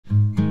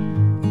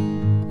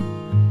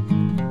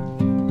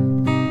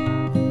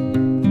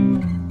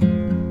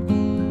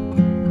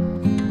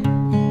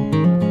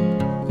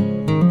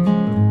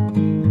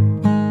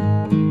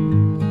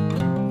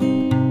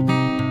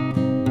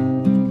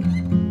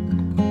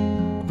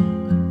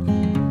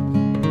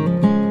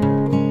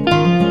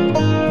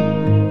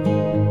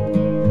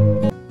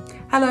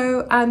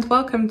and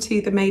welcome to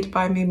the Made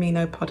by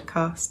Mumino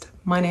podcast.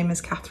 My name is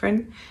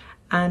Catherine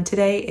and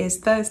today is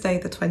Thursday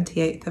the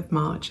 28th of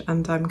March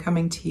and I'm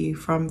coming to you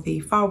from the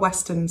far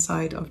western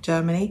side of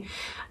Germany,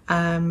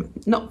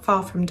 not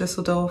far from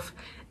Dusseldorf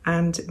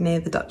and near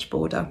the Dutch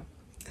border.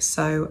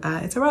 So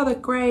it's a rather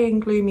grey and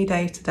gloomy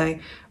day today,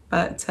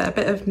 but a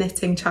bit of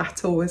knitting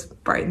chat always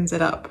brightens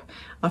it up.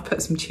 I've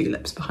put some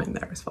tulips behind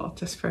there as well,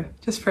 just for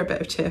a bit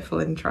of cheerful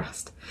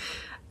interest.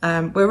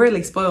 We're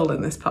really spoiled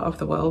in this part of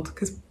the world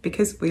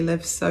because we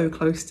live so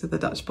close to the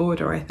Dutch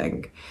border, I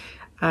think.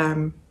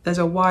 There's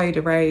a wide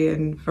array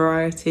and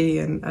variety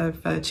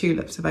of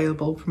tulips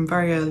available from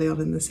very early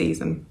on in the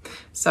season.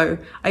 So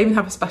I even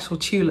have a special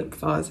tulip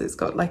vase. It's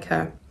got like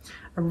a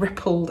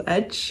rippled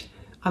edge,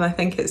 and I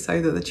think it's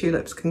so that the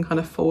tulips can kind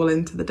of fall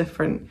into the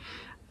different,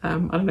 I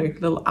don't know,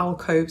 little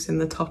alcoves in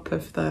the top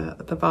of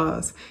the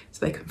vase,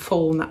 so they can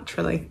fall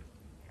naturally.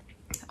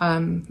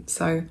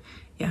 So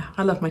yeah,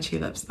 I love my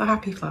tulips. They're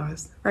happy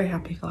flowers, very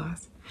happy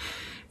flowers.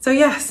 So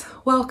yes,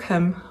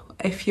 welcome.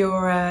 If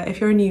you're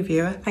a new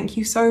viewer, thank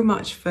you so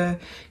much for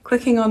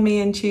clicking on me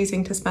and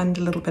choosing to spend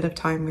a little bit of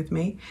time with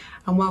me.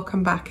 And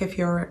welcome back if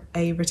you're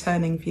a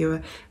returning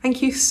viewer.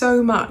 Thank you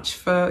so much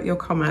for your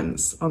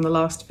comments on the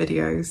last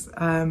videos.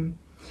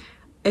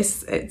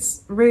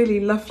 It's really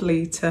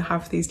lovely to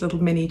have these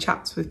little mini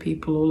chats with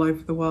people all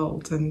over the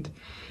world and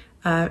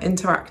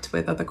interact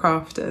with other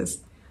crafters.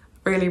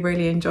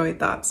 Really enjoyed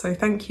that. So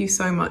thank you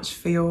so much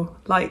for your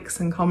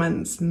likes and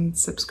comments and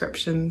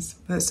subscriptions,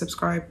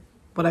 subscribe,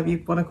 whatever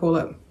you want to call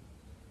it.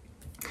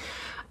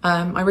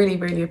 I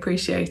really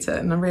appreciate it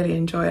and I really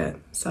enjoy it.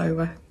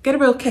 So get a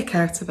real kick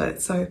out of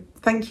it. So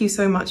thank you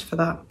so much for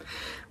that.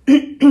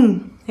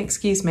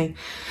 Excuse me.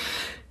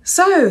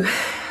 So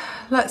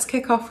let's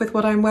kick off with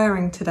what I'm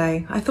wearing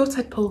today. I thought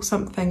I'd pull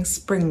something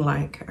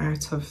spring-like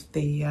out of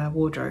the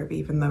wardrobe,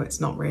 even though it's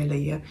not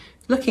really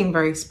looking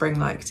very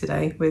spring-like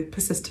today with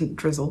persistent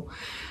drizzle.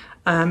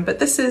 But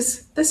this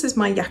is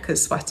my Jawoll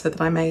sweater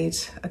that I made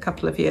a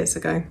couple of years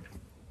ago.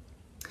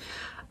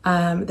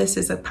 This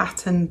is a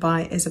pattern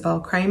by Isabel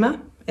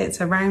Kramer.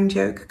 It's a round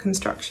yoke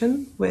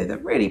construction with a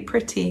really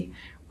pretty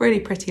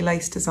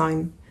lace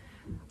design.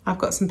 I've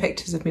got some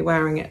pictures of me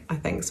wearing it, I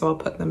think, so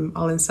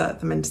I'll insert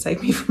them in to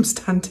save me from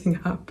standing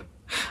up.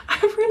 I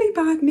have really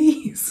bad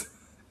knees.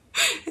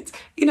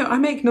 I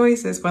make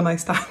noises when I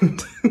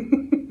stand.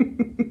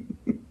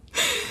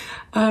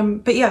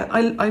 But yeah,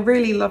 I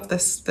really love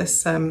this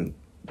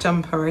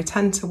jumper. I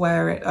tend to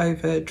wear it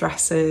over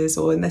dresses,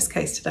 or in this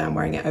case today I'm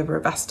wearing it over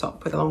a vest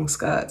top with a long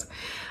skirt.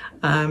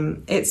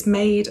 It's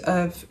made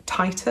of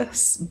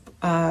Titus.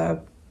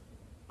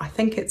 I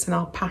think it's an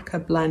alpaca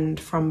blend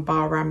from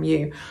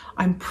Bahramu.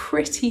 I'm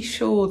pretty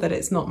sure that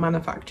it's not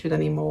manufactured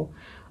anymore,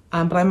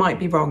 but I might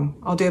be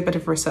wrong. I'll do a bit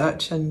of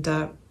research and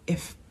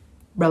if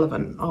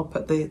relevant, I'll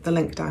put the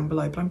link down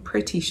below, but I'm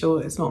pretty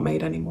sure it's not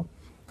made anymore.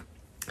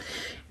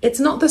 It's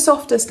not the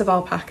softest of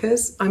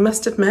alpacas, I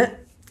must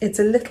admit. It's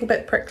a little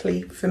bit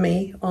prickly for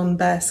me on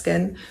bare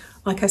skin.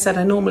 Like I said,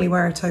 I normally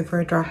wear it over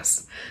a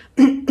dress,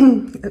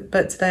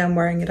 but today I'm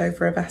wearing it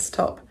over a vest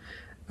top.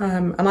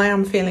 And I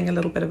am feeling a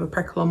little bit of a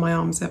prickle on my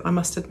arms, I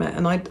must admit,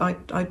 and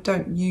I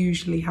don't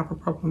usually have a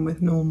problem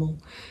with normal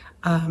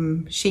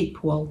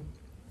sheep wool,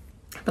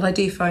 but I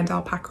do find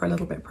alpaca a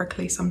little bit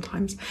prickly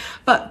sometimes.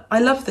 But I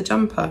love the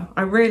jumper,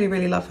 I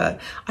really love it.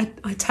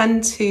 I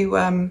tend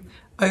to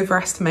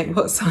overestimate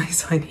what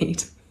size I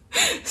need,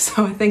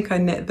 so I think I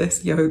knit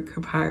this yoke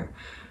about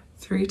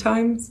 3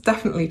 times,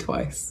 definitely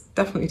twice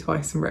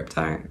and ripped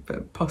out,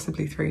 but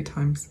possibly 3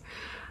 times.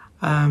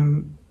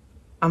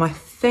 And I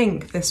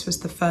think this was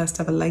the first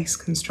ever lace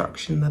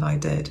construction that I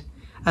did,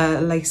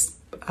 lace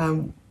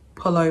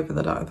pullover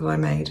that I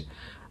made.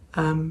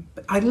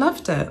 But I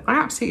loved it, I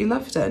absolutely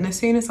loved it. And as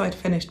soon as I'd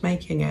finished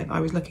making it,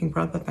 I was looking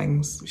for other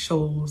things,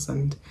 shawls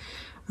and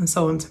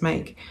so on to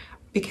make,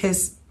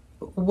 because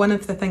one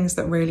of the things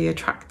that really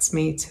attracts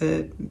me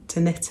to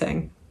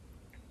knitting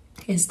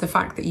is the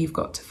fact that you've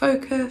got to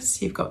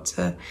focus, you've got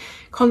to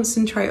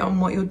concentrate on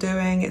what you're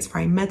doing. It's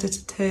very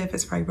meditative,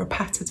 it's very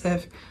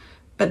repetitive.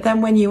 But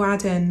then when you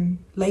add in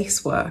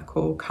lace work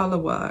or colour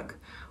work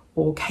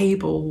or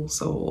cables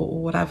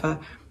or whatever,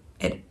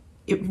 it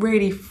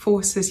really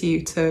forces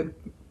you to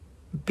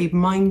be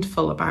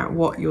mindful about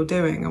what you're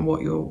doing and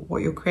what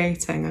you're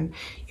creating. And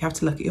you have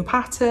to look at your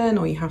pattern,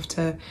 or you have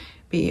to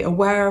be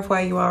aware of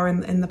where you are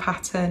in the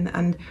pattern.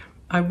 And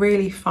I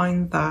really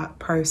find that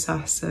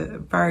process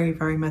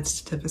very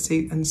meditative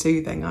and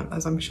soothing,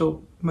 as I'm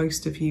sure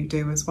most of you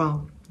do as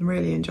well. I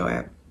really enjoy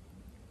it.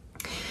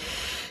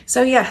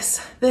 So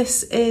yes,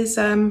 this is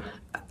a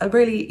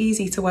really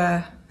easy to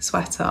wear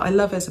sweater. I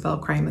love Isabel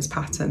Kramer's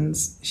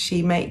patterns.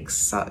 She makes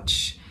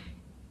such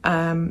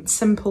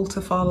simple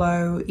to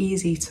follow,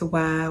 easy to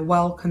wear,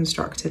 well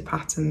constructed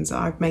patterns.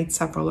 I've made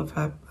several of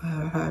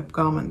her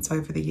garments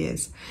over the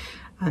years,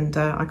 and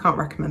I can't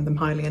recommend them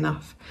highly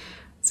enough.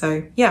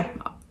 So yeah,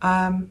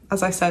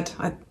 as I said,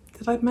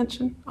 did I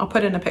mention? I'll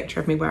put in a picture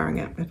of me wearing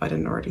it if I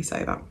didn't already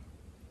say that.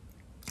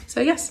 So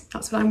yes,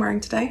 that's what I'm wearing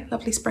today.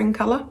 Lovely spring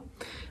colour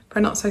for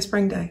a not so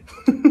spring day.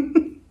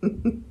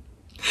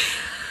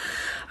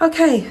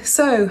 Okay,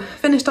 so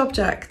finished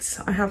objects.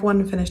 I have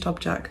one finished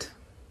object.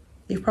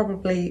 You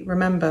probably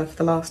remember for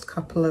the last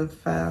couple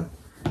of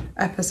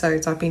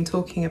episodes I've been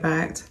talking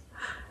about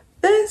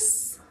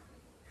this.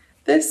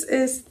 This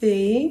is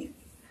the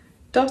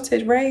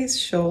dotted raise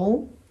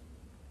shawl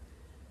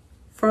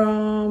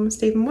from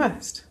Stephen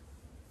West.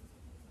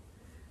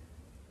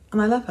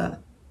 And I love it.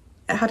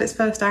 It had its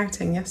first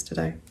outing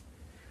yesterday.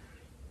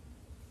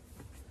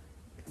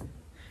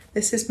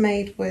 This is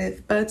made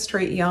with Bird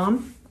Street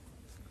yarn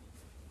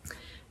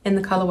in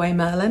the colourway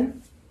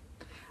Merlin,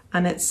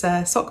 and it's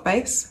a sock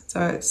base,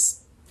 so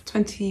it's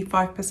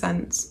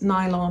 25%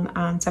 nylon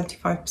and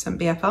 75%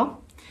 BFL,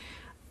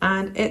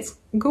 and it's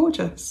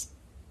gorgeous.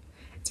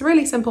 It's a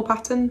really simple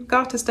pattern,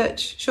 garter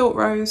stitch, short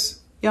rows,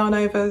 yarn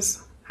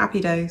overs, happy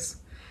days.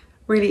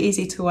 Really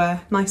easy to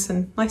wear, nice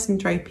and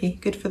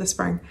drapey, good for the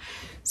spring.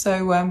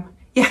 So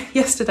yeah,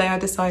 yesterday I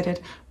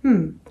decided,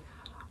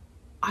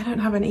 I don't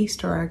have an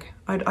Easter egg.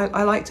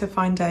 I like to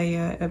find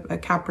a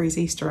Cadbury's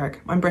Easter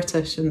egg. I'm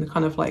British, and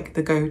kind of like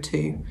the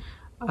go-to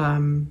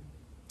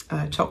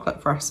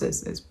chocolate for us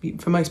is,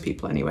 for most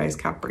people anyway, is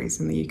Cadbury's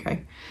in the UK.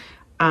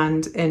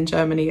 And in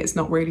Germany, it's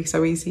not really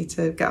so easy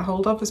to get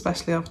hold of,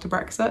 especially after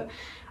Brexit.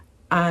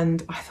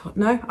 And I thought,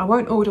 no, I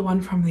won't order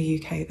one from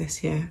the UK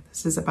this year.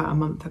 This is about a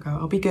month ago.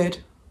 I'll be good.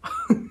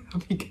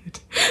 I'll be good.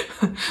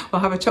 I'll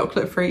have a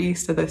chocolate-free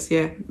Easter this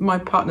year. My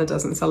partner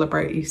doesn't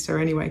celebrate Easter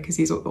anyway because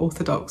he's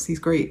Orthodox, he's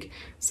Greek,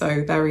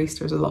 so their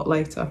Easter is a lot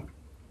later.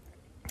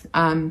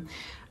 So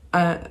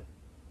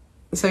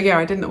yeah,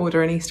 I didn't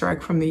order an Easter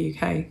egg from the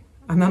UK,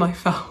 and then I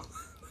felt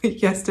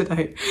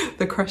yesterday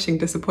the crushing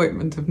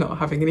disappointment of not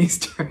having an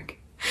Easter egg.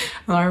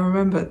 And I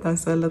remembered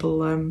there's a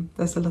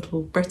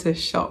little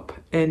British shop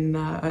in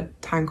a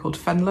town called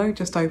Venlo,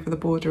 just over the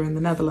border in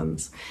the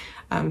Netherlands.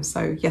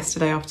 So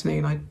yesterday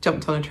afternoon I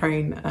jumped on a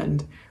train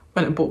and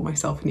went and bought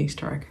myself an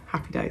Easter egg.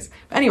 Happy days.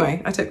 But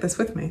anyway, I took this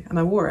with me and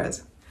I wore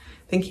it,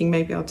 thinking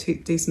maybe I'll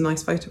do some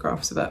nice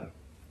photographs of it.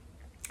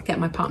 Get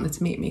my partner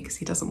to meet me because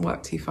he doesn't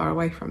work too far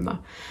away from there.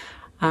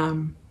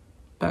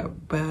 But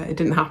it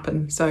didn't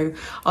happen. So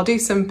I'll do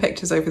some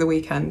pictures over the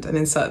weekend and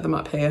insert them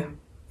up here.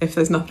 If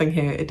there's nothing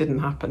here, it didn't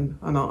happen,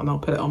 and I'll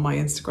put it on my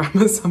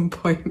Instagram at some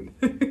point.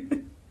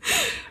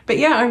 But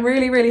yeah, I'm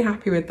really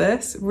happy with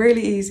this.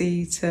 Really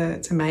easy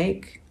to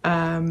make.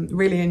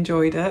 Really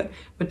enjoyed it.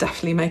 Would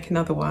definitely make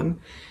another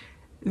one.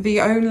 The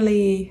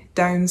only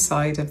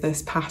downside of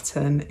this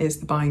pattern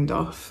is the bind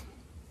off,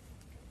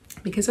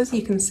 because as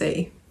you can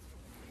see,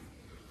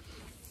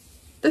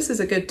 this is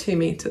a good 2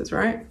 meters,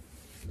 right?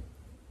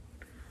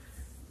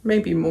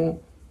 Maybe more.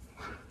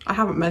 I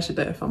haven't measured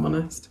it, if I'm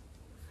honest.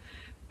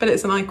 But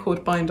it's an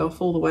I-cord bind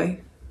off all the way.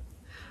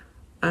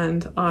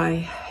 And I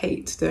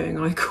hate doing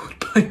I-cord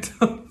bind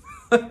off.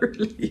 I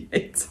really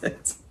hate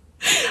it.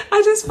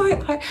 I just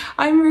find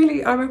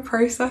I'm a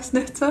process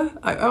knitter.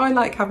 I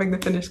like having the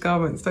finished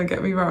garments, don't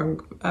get me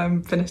wrong,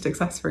 finished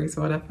accessories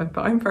or whatever,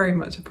 but I'm very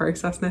much a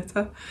process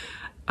knitter.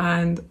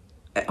 And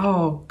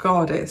oh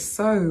God, it's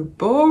so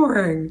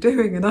boring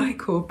doing an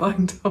I-cord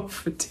bind off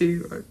for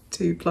two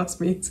plus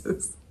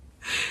meters.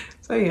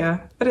 So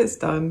yeah, but it's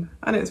done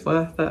and it's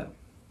worth it.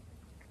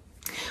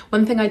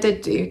 One thing I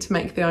did do to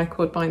make the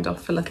I-cord bind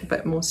off a little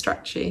bit more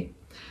stretchy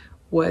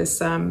was,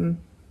 I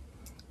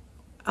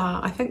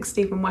think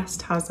Stephen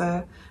West has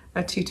a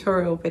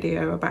tutorial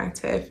video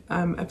about it.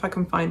 If I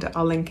can find it,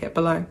 I'll link it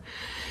below.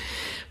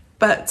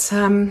 But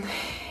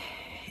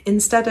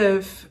instead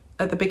of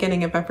at the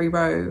beginning of every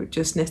row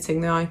just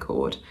knitting the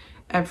I-cord,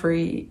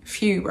 every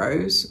few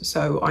rows,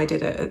 so I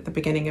did it at the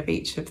beginning of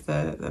each of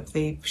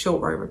the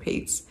short row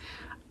repeats,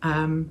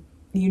 you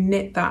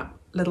knit that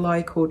little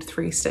I-cord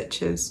 3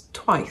 stitches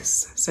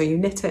twice. So you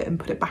knit it and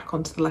put it back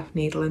onto the left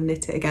needle and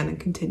knit it again and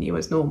continue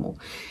as normal.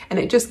 And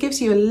it just gives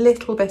you a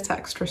little bit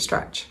extra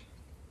stretch,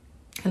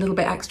 a little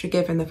bit extra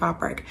give in the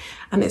fabric,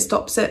 and it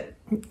stops it.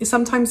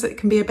 Sometimes it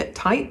can be a bit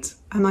tight,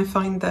 and I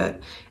find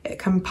that it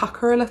can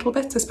pucker a little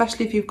bit,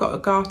 especially if you've got a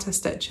garter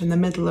stitch in the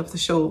middle of the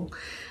shawl,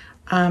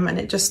 and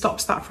it just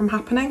stops that from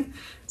happening.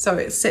 So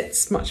it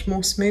sits much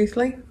more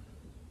smoothly.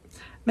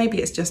 Maybe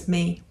it's just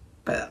me,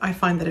 but I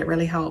find that it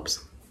really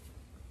helps.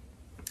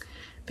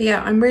 But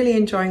yeah, I'm really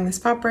enjoying this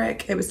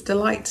fabric. It was a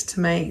delight to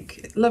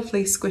make.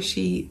 Lovely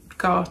squishy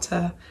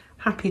garter,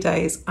 happy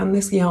days, and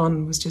this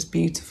yarn was just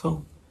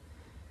beautiful.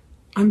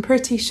 I'm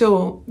pretty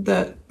sure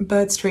that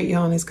Bird Street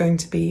yarn is going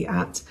to be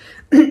at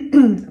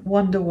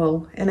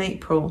Wonderwool in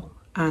April,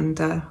 and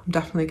I'm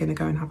definitely going to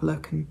go and have a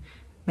look and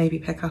maybe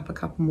pick up a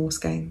couple more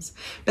skeins.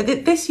 But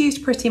this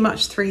used pretty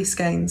much 3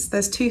 skeins.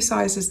 There's 2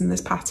 sizes in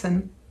this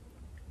pattern.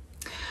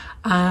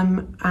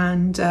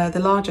 And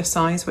the larger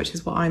size, which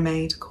is what I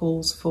made,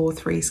 calls for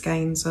 3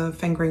 skeins of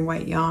fingering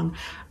weight yarn,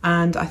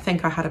 and I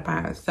think I had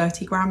about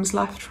 30 grams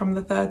left from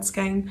the 3rd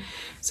skein,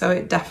 so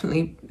it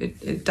definitely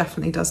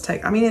does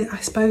take. I mean, I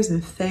suppose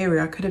in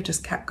theory I could have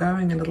just kept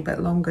going a little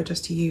bit longer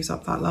just to use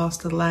up that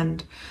last little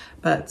end,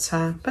 but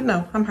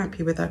no, I'm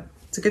happy with it.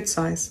 It's a good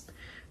size.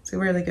 It's a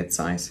really good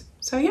size.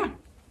 So yeah,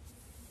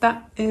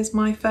 that is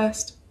my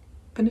first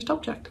finished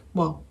object.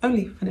 Well,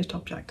 only finished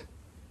object.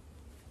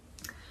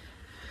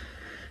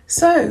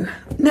 So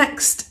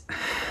next,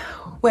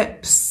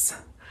 whips.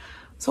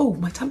 So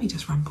my tummy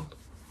just rumbled.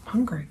 I'm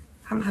hungry.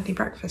 Haven't had any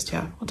breakfast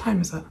yet. What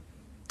time is it?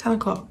 10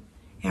 o'clock.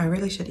 Yeah, I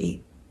really should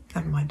eat.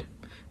 Never mind.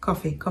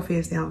 Coffee. Coffee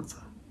is the answer.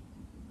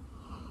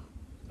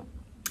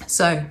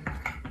 So,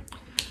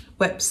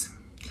 whips.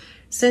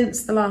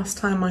 Since the last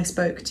time I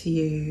spoke to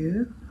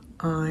you,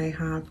 I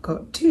have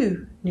got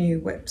 2 new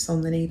whips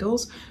on the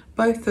needles,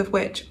 both of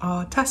which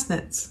are test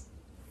knits.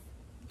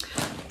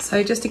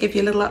 So just to give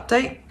you a little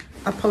update,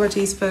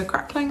 apologies for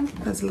crackling.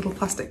 There's a little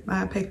plastic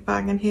paper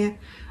bag in here.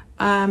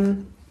 My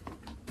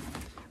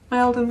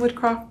Eldon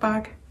Woodcraft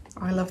bag.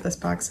 I love this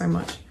bag so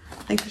much.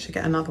 I think I should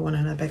get another one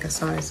in a bigger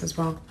size as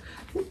well.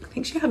 I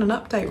think she had an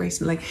update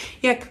recently.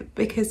 Yeah,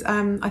 because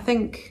I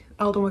think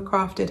Eldon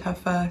Woodcraft did her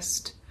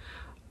first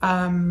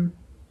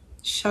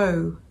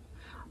show,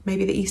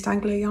 maybe the East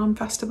Anglia Yarn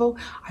Festival.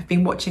 I've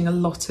been watching a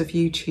lot of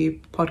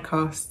YouTube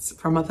podcasts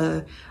from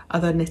other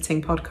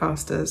knitting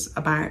podcasters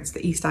about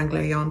the East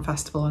Anglia Yarn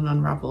Festival and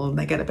Unravel, and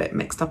they get a bit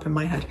mixed up in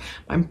my head.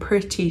 I'm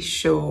pretty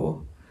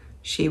sure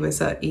she was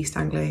at East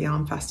Anglia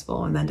Yarn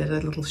Festival and then did a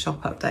little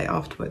shop update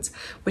afterwards,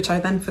 which I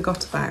then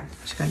forgot about.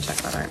 I should go and check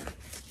that out.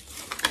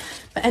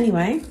 But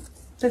anyway,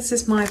 this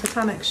is my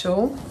Botanic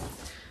shawl,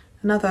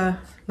 another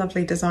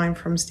lovely design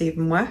from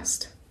Stephen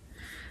West.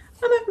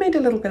 And I've made a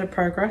little bit of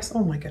progress.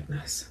 Oh my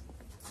goodness.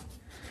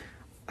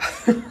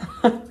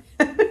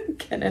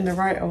 Getting in the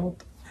right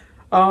old...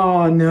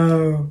 Oh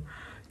no.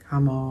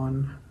 Come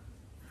on.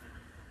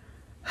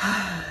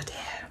 Oh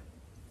dear.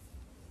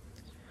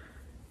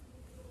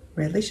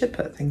 Really should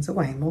put things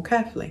away more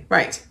carefully.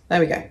 Right,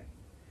 there we go.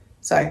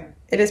 So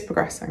it is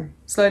progressing,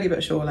 slowly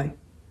but surely.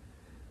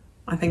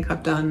 I think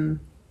I've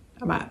done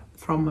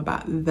from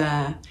about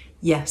there.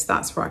 Yes,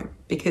 that's right,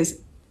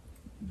 because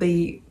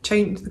the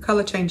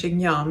colour changing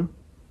yarn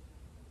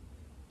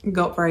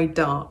got very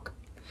dark,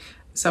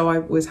 so I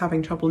was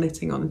having trouble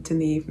knitting on it in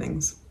the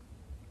evenings,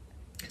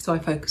 so I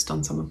focused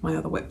on some of my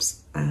other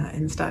whips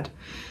instead.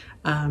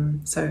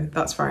 So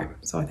that's right,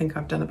 so I think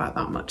I've done about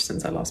that much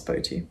since I last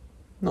spoke to you.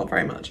 Not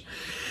very much.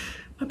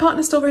 My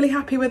partner's still really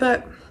happy with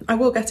it. I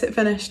will get it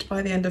finished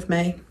by the end of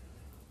May,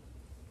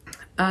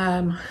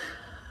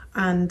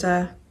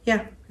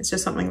 yeah, it's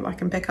just something that I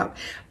can pick up,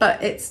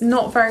 but it's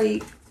not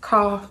very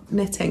car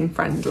knitting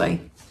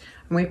friendly,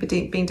 and we've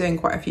been doing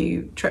quite a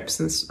few trips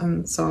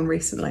and so on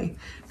recently,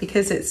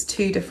 because it's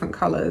 2 different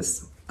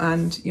colours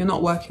and you're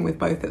not working with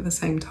both at the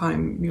same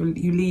time.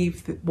 You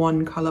leave the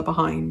one colour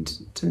behind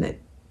to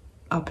knit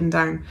up and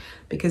down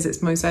because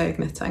it's mosaic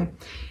knitting.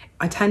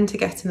 I tend to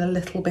get in a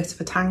little bit of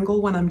a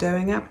tangle when I'm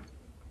doing it,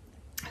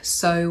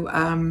 so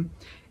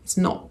it's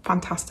not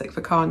fantastic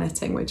for car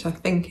knitting, which I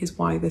think is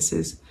why this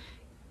is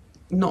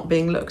not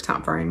being looked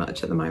at very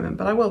much at the moment,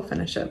 but I will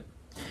finish it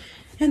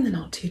in the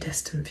not too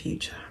distant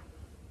future.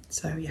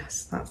 So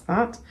yes, that's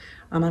that.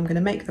 And I'm going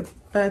to make the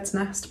bird's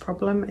nest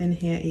problem in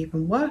here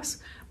even worse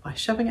by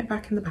shoving it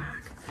back in the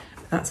bag.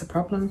 But that's a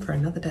problem for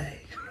another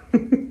day.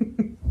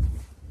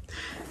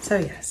 So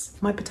yes,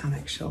 my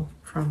Botanic shawl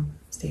from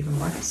Stephen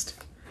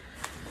West.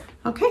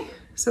 Okay,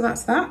 so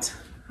that's that.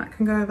 That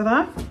can go over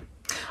there.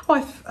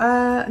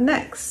 Oh,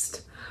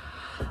 next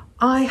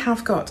I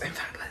have got, in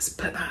fact, let's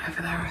put that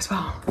over there as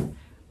well.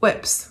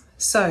 Whips.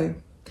 So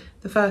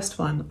the first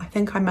one, I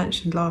think I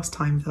mentioned last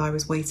time that I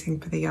was waiting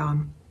for the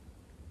yarn,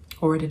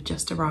 or it had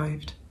just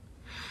arrived.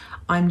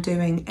 I'm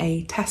doing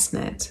a test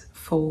knit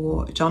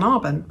for John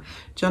Arbon.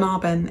 John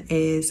Arbon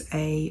is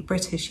a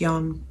British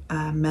yarn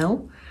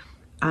mill,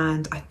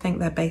 and I think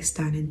they're based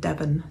down in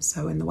Devon,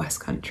 so in the West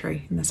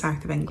Country, in the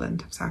south of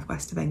England,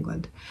 southwest of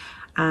England.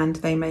 And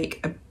they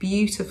make a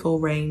beautiful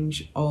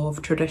range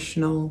of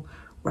traditional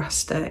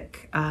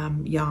rustic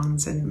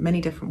yarns in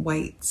many different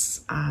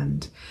weights,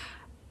 and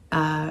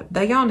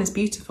their yarn is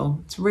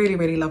beautiful. It's really,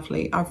 really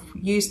lovely. I've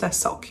used their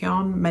sock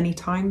yarn many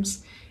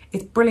times.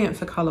 It's brilliant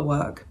for colour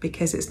work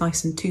because it's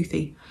nice and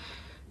toothy.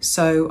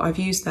 So I've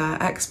used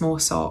their Exmoor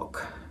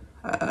sock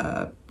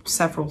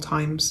several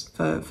times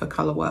for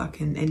colour work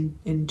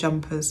in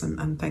jumpers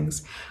and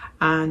things,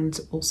 and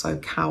also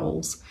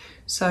cowls.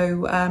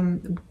 So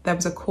there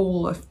was a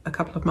call a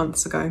couple of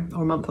months ago,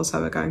 or a month or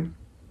so ago,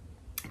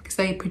 because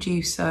they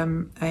produce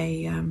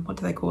what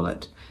do they call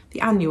it? The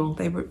annual.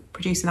 They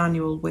produce an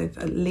annual with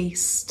at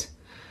least,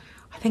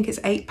 I think it's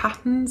 8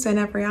 patterns in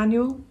every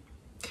annual.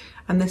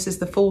 And this is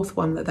the 4th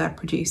one that they're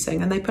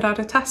producing. And they put out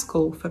a test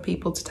call for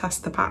people to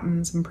test the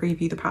patterns and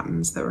preview the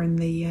patterns that are in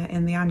the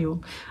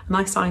annual. And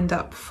I signed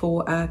up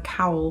for a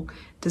cowl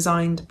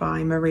designed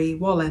by Marie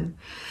Wallin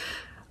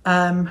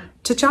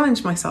to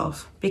challenge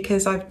myself,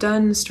 because I've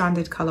done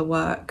stranded colour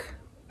work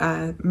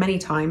many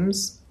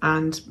times.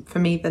 And for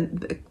me,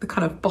 the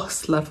kind of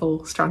boss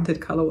level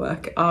stranded colour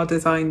work are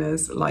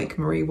designers like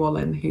Marie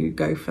Wallin, who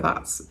go for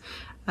that,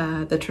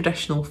 the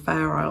traditional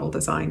Fair Isle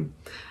design.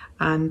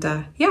 And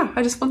yeah,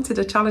 I just wanted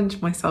to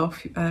challenge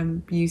myself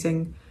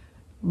using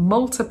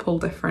multiple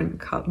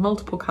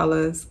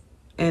colours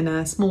in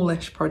a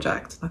smallish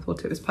project. I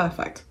thought it was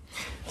perfect.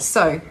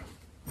 So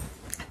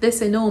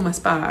this enormous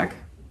bag.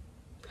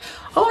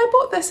 Oh, I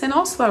bought this in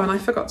Oslo and I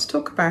forgot to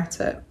talk about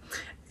it.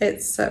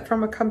 It's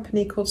from a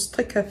company called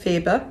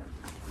Strikkefeber.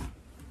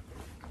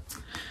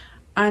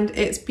 And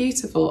it's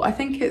beautiful. I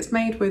think it's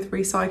made with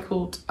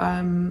recycled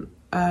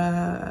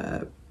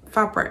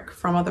fabric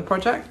from other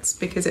projects,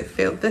 because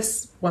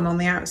this one on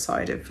the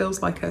outside, it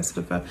feels like a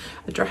sort of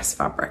a dress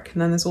fabric,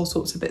 and then there's all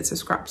sorts of bits of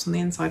scraps on the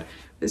inside.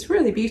 It's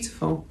really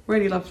beautiful,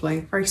 really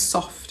lovely, very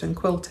soft and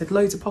quilted,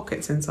 loads of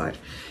pockets inside.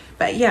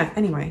 But yeah,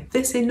 anyway,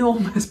 this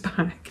enormous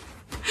bag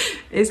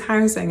is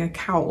housing a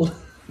cowl.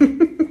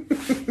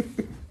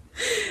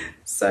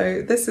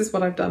 So this is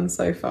what I've done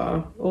so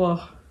far.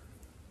 Oh.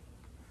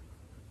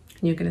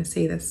 You're going to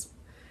see this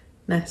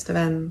nest of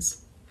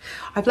ends.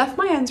 I've left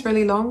my ends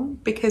really long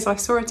because I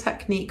saw a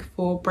technique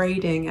for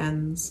braiding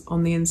ends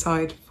on the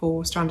inside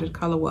for stranded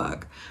colour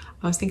work.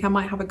 I was thinking I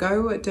might have a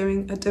go at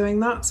doing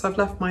that, so I've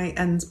left my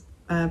ends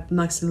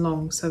nice and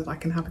long so that I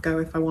can have a go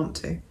if I want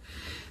to.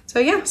 So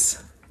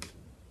yes,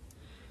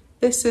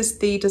 this is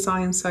the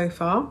design so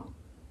far.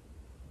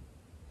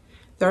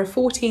 There are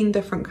 14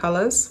 different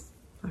colours.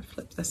 I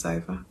flipped this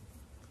over.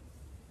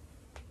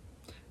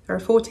 There are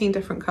 14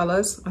 different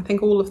colours. I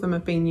think all of them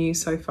have been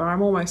used so far.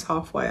 I'm almost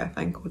halfway, I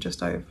think, or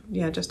just over,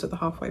 yeah, just at the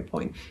halfway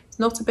point. It's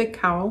not a big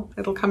cowl.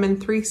 It'll come in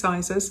 3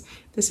 sizes.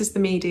 This is the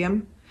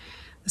medium.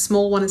 The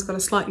small one has got a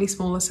slightly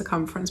smaller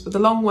circumference, but the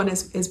long one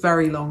is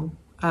very long.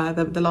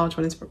 The large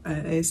one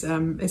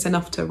is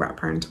enough to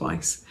wrap around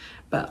twice.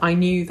 But I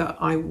knew that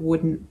I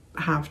wouldn't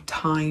have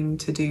time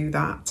to do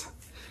that,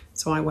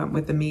 so I went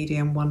with the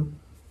medium one.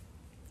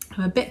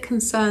 I'm a bit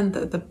concerned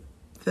that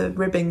the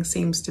ribbing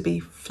seems to be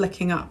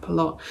flicking up a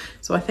lot,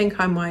 so I think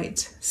I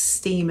might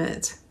steam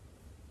it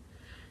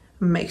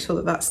and make sure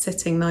that that's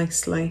sitting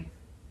nicely.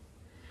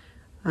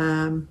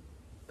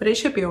 But it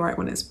should be all right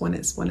when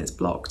it's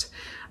blocked.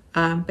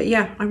 But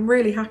yeah, I'm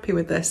really happy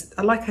with this.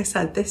 Like I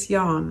said, this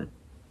yarn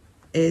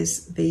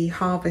is the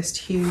Harvest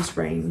Hues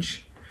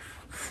range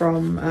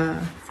from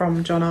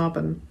John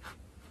Arbon,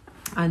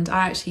 and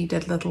I actually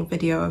did a little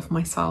video of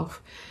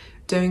myself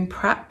doing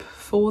prep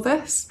for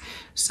this.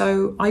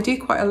 So I do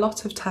quite a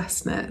lot of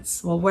test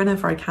knits. Well,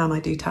 whenever I can, I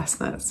do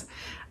test knits.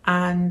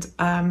 And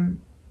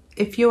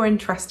if you're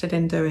interested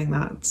in doing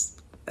that,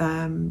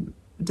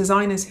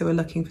 designers who are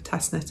looking for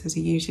test knitters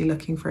are usually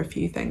looking for a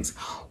few things.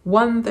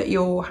 One, that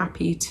you're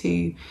happy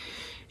to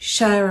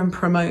share and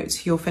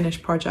promote your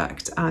finished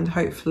project, and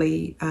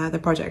hopefully the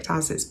project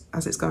as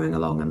it's going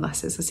along,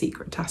 unless it's a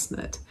secret test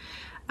knit.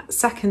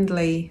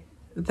 Secondly,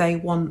 they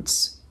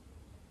want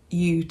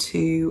you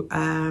to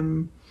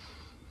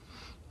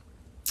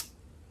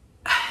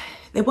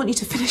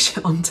finish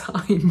it on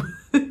time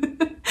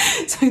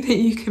so that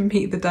you can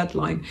meet the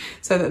deadline,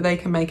 so that they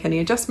can make any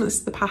adjustments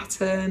to the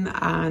pattern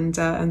and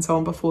so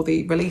on before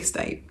the release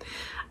date.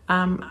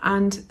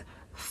 And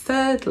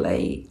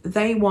thirdly,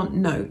 they want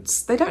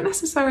notes. They don't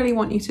necessarily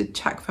want you to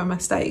check for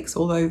mistakes,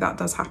 although that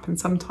does happen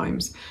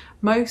sometimes.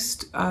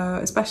 Most,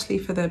 especially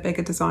for the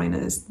bigger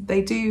designers,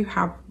 they do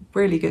have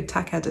really good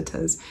tech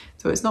editors.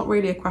 So it's not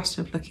really a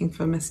question of looking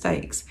for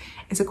mistakes.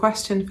 It's a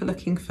question for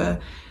looking for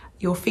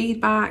your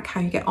feedback,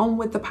 how you get on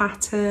with the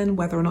pattern,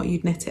 whether or not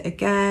you'd knit it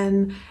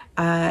again,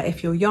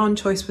 if your yarn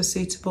choice was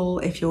suitable,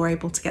 if you're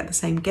able to get the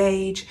same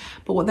gauge.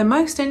 But what they're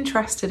most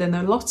interested in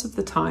a lot of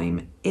the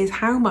time is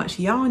how much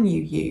yarn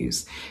you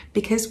use,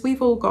 because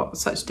we've all got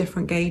such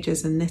different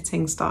gauges and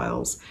knitting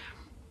styles.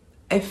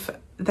 If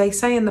they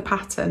say in the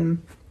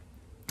pattern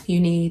you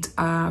need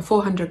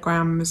 400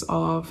 grams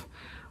of,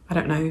 I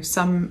don't know,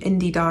 some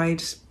indie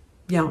dyed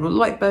yarn or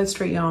light bird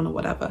street yarn or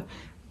whatever,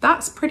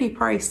 that's pretty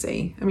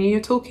pricey. I mean, you're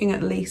talking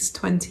at least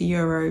 20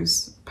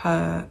 euros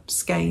per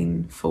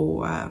skein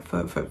for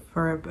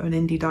an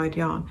indie dyed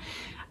yarn.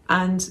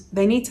 And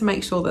they need to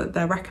make sure that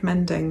they're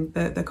recommending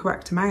the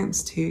correct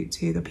amounts to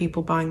the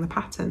people buying the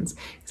patterns.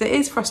 Because it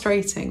is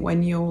frustrating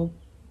when you're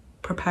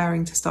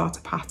preparing to start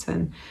a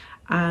pattern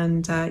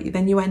and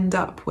then you end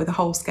up with a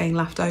whole skein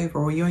left over,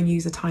 or you only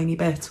use a tiny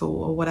bit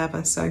or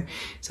whatever. So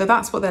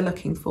that's what they're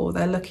looking for.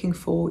 They're looking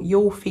for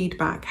your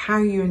feedback, how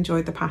you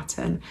enjoyed the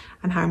pattern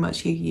and how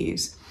much you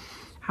use,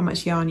 how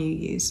much yarn you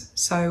use.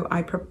 So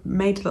I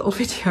made a little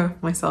video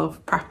of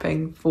myself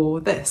prepping for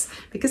this,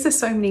 because there's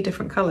so many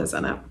different colours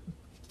in it.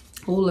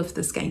 All of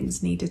the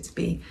skeins needed to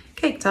be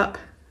caked up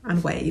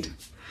and weighed.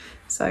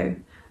 So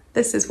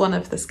this is one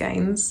of the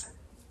skeins.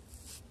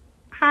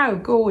 How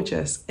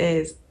gorgeous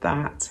is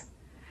that?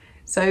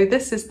 So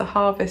this is the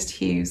Harvest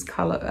Hues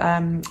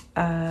colour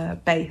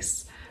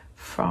base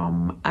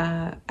from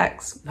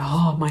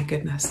oh my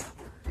goodness,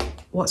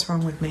 what's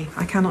wrong with me?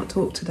 I cannot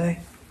talk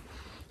today.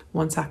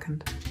 1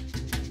 second.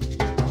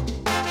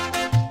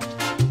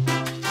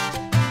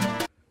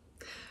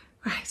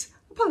 Right,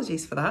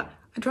 apologies for that.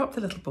 I dropped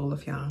the little ball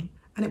of yarn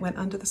and it went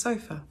under the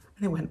sofa,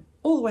 and it went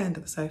all the way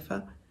under the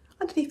sofa,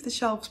 underneath the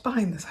shelves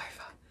behind the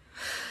sofa.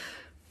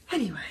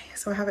 Anyway,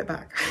 so I have it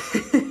back.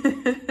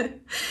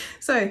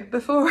 So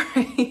before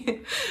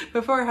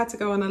I had to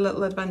go on a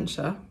little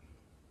adventure,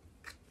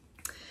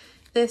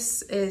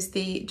 this is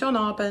the John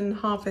Arbon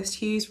Harvest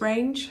Hues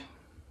range.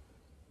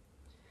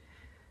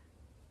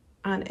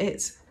 and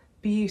it's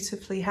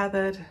beautifully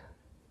heathered.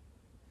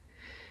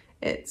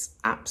 It's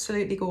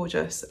absolutely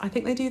gorgeous. I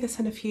think they do this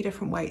in a few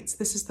different weights.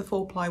 This is the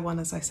 4-ply one,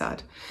 as I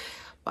said.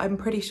 But I'm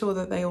pretty sure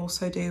that they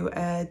also do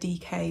a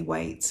DK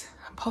weight,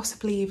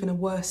 possibly even a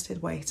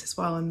worsted weight as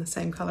well in the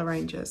same colour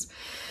ranges.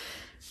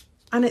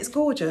 And it's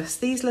gorgeous.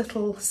 These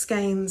little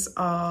skeins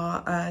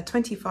are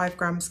 25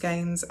 gram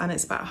skeins, and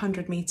it's about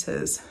 100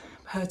 metres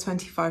per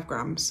 25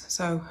 grams.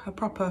 So a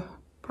proper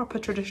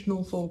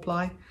traditional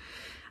 4-ply.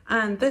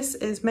 And this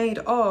is made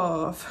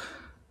of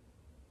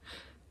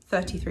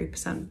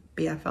 33%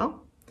 BFL,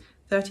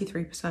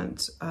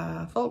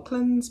 33%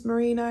 Falklands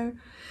Merino,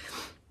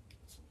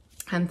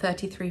 and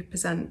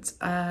 33%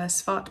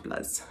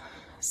 Svartblas.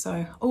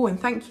 So, oh, and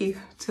thank you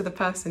to the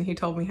person who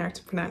told me how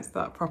to pronounce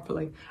that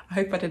properly. I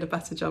hope I did a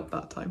better job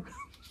that time.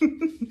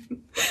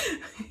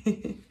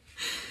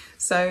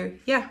 So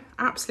yeah,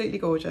 absolutely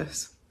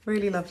gorgeous,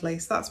 really lovely.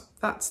 So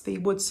that's the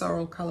wood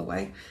sorrel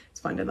colourway. Let's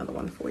find another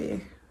one for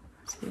you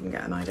so you can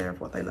get an idea of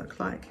what they look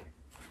like.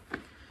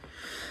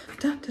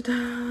 Da, da,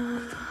 da.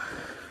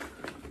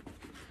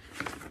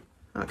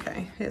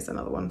 Okay, here's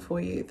another one for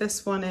you.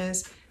 This one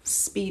is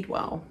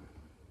Speedwell.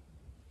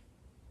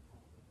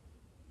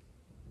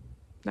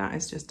 That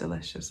is just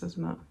delicious,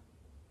 isn't it?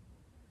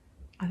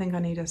 I think I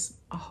need a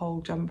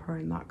whole jumper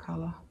in that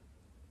colour.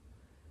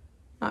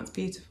 That's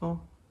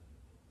beautiful.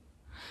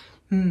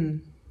 I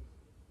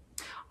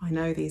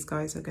know these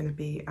guys are going to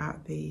be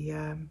at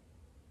the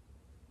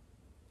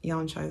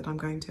yarn show that I'm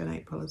going to in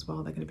April as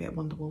well. They're going to be at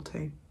Wonderwall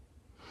too.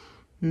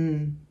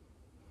 I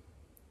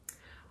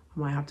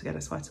might have to get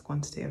a sweater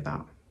quantity of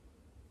that.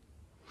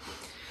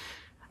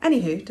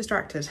 Anywho,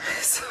 distracted.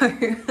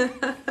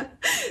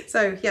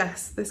 So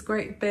yes, this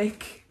great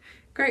big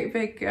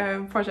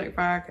project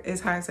bag is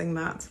housing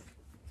that.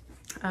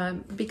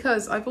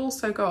 Because I've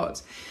also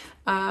got,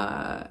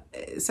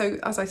 so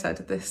as I said,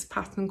 this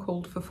pattern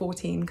called for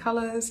 14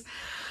 colours,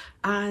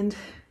 and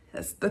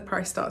as the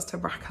price starts to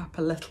rack up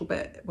a little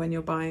bit when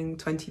you're buying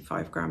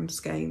 25 gram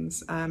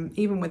skeins,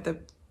 even with the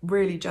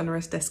really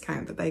generous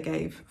discount that they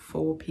gave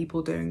for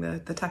people doing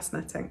the test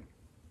knitting.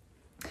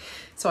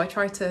 So I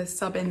try to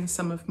sub in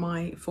some of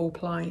my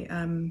 4-ply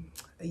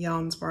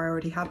yarns where I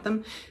already had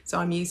them. So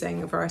I'm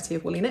using a variety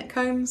of woolly knit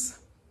combs.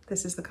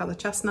 This is the colour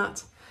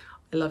Chestnut.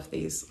 I love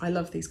these. I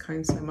love these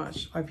combs so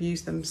much. I've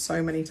used them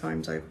so many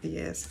times over the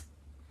years.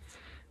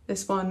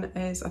 This one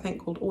is, I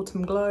think, called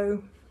Autumn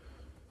Glow.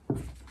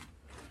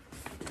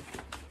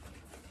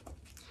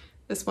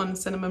 This one,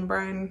 Cinnamon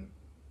Brown.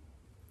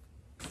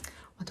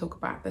 I'll talk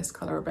about this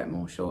colour a bit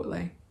more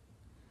shortly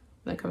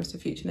when it comes to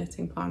future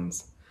knitting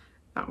plans.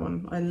 That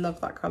one, I love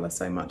that colour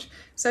so much.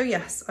 So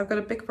yes, I've got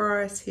a big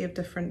variety of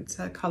different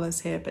colours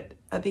here, but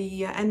at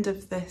the end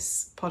of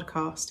this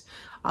podcast,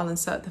 I'll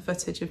insert the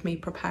footage of me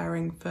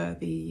preparing for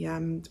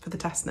the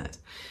test knit,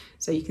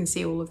 so you can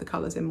see all of the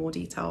colours in more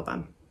detail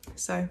then.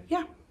 So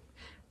yeah,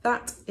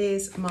 that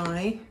is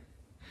my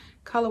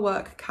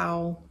colourwork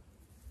cowl,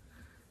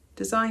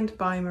 designed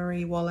by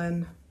Marie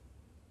Wallen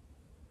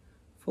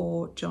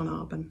for John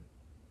Arbon.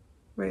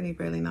 Really,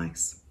 really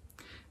nice.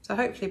 So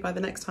hopefully by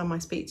the next time I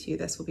speak to you,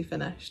 this will be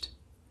finished.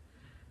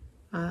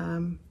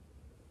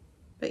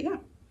 But yeah,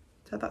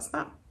 so that's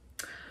that.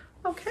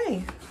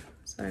 Okay,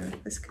 so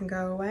this can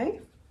go away.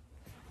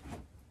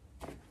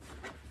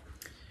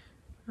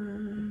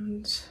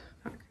 And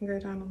that can go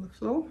down on the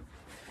floor.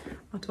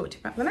 I'll talk to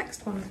you about the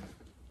next one.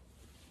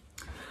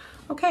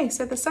 Okay,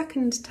 so the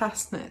second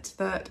test knit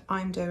that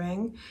I'm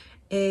doing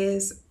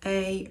is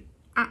an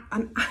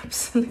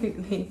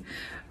absolutely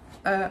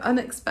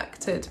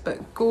unexpected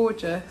but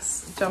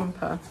gorgeous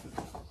jumper.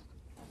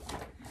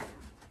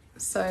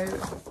 So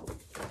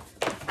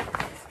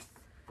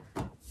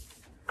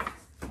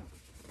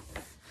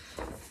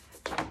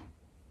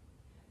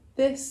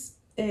this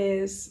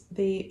is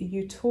the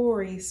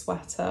Utori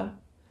sweater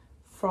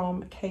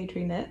from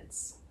Kadri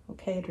Knits, or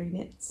Kadri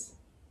Knits.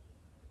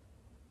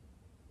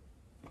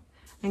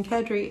 And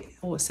Kadri,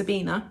 or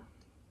Sabina,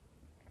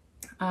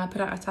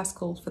 put out a test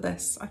call for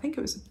this. I think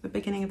it was the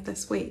beginning of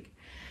this week.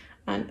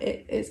 And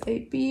it is a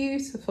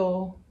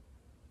beautiful,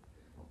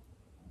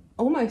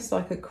 almost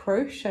like a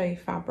crochet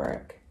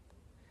fabric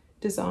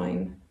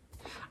design.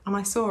 And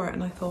I saw it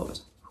and I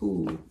thought,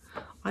 ooh,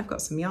 I've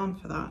got some yarn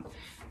for that.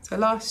 So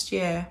last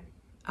year,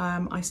 I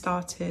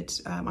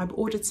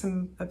ordered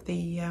some of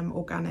the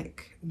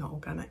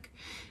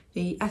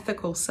the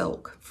ethical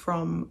silk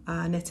from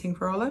Knitting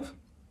for Olive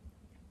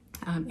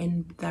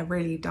in their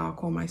really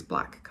dark, almost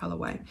black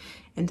colourway,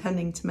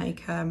 intending to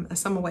make a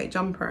summer weight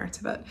jumper out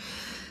of it.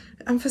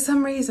 And for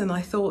some reason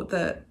I thought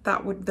the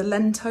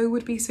Lento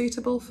would be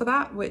suitable for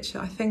that, which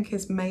I think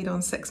is made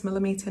on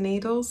 6mm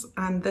needles,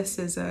 and this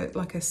is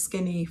like a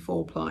skinny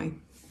 4-ply.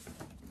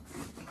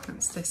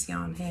 That's this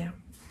yarn here.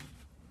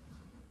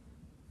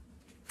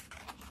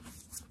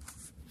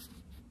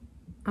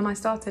 And I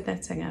started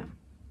knitting it,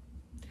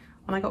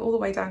 and I got all the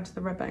way down to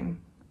the ribbing,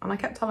 and I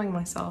kept telling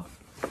myself,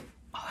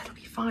 oh, it'll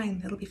be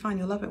fine,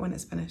 you'll love it when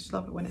it's finished,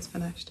 love it when it's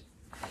finished.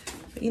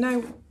 But you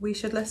know, we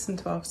should listen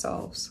to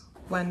ourselves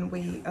when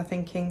we are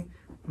thinking,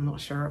 I'm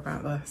not sure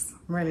about this.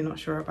 I'm really not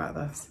sure about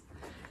this.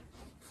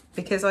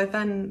 Because I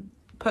then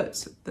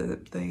put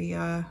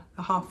the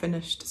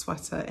half-finished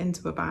sweater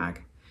into a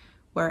bag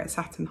where it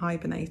sat and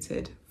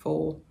hibernated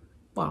for,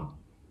 well,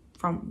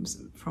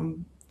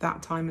 from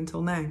that time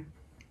until now.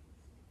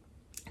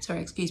 Sorry,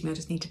 excuse me, I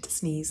just needed to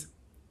sneeze.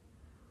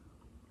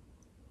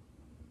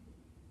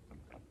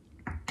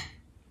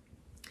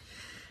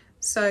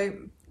 So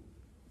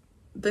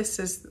this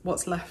is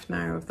what's left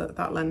now of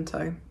that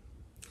lento.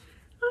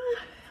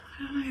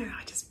 I don't know,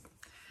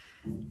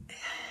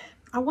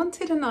 I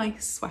wanted a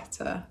nice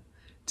sweater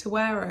to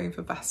wear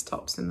over vest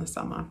tops in the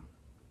summer,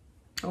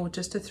 or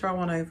just to throw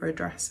on over a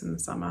dress in the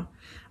summer.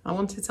 I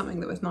wanted something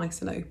that was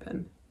nice and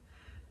open.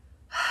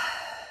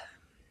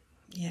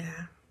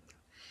 Yeah,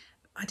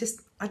 I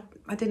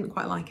didn't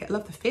quite like it. I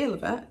love the feel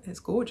of it, it's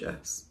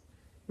gorgeous,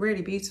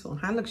 really beautiful.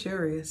 How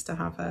luxurious to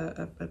have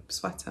a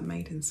sweater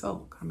made in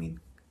silk. I mean,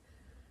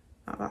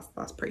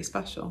 that's pretty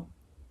special.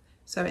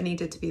 So it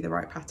needed to be the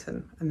right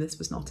pattern, and this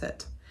was not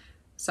it.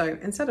 So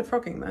instead of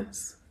frogging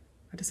this,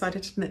 I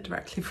decided to knit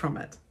directly from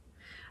it.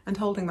 And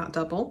holding that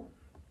double,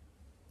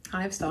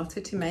 I have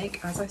started to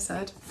make, as I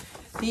said,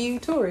 the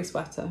Tory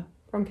sweater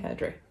from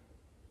Kedri.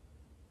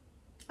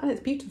 And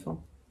it's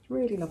beautiful, it's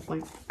really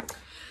lovely.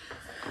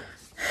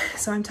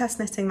 So I'm test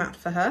knitting that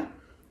for her,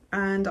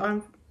 and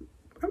I've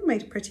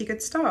made a pretty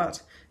good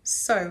start.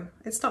 So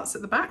it starts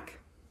at the back,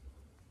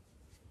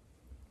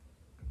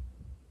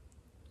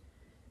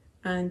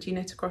 and you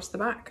knit across the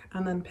back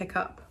and then pick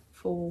up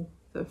for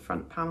the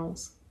front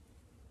panels.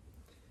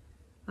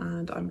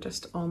 And I'm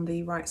just on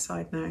the right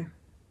side now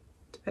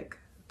to pick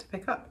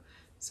up.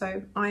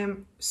 So I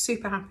am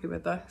super happy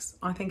with this.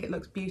 I think it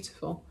looks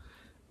beautiful.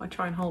 I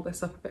try and hold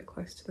this up a bit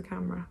close to the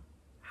camera.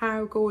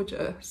 How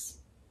gorgeous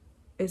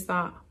is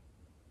that?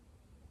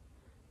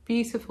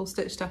 Beautiful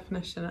stitch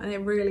definition, and it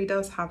really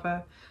does have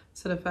a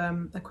sort of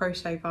a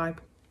crochet vibe.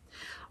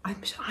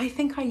 I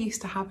think I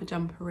used to have a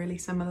jumper really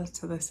similar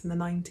to this in the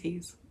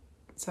 90s.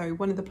 So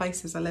one of the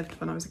places I lived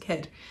when I was a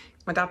kid,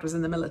 my dad was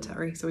in the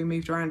military, so we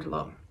moved around a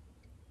lot.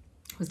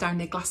 It was down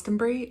near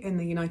Glastonbury in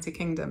the United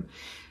Kingdom,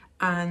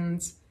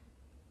 and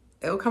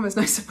it'll come as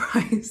no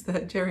surprise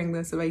that during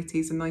the sort of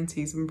 80s and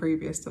 90s and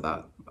previous to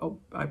that,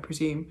 I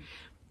presume,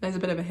 there's a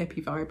bit of a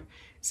hippie vibe.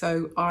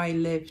 So I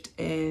lived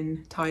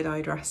in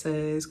tie-dye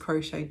dresses,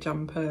 crochet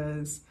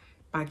jumpers,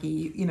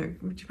 baggy, you know,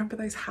 do you remember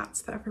those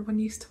hats that everyone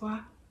used to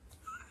wear?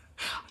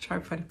 I'll try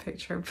and find a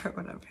picture and put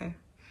one up here.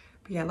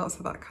 But yeah, lots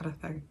of that kind of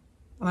thing.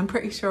 And I'm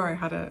pretty sure I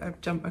had a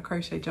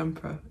crochet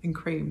jumper in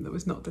cream that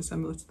was not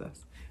dissimilar to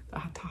this, that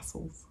had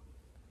tassels.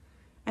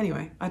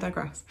 Anyway, I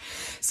digress.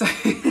 So,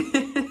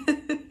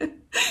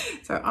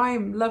 so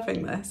I'm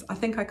loving this. I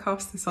think I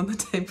cast this on the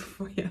day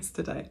before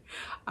yesterday,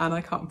 and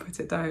I can't put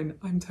it down.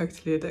 I'm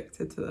totally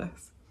addicted to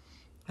this.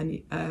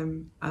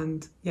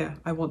 And yeah,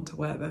 I want to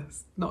wear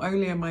this. Not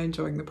only am I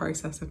enjoying the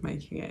process of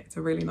making it, it's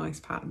a really nice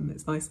pattern,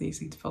 it's nice and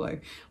easy to follow.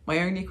 My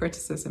only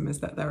criticism is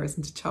that there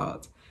isn't a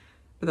chart.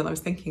 But then I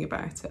was thinking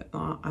about it,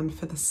 and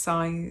for the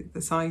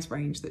size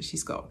range that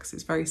she's got, because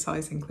it's very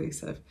size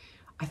inclusive,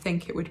 I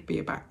think it would be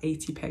about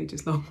 80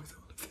 pages long with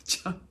all of the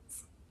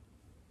charts.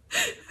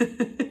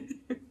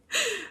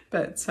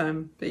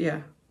 But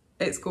yeah,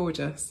 it's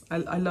gorgeous.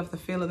 I love the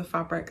feel of the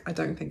fabric. I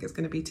don't think it's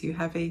going to be too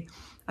heavy.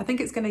 I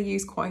think it's going to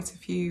use quite a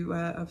few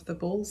of the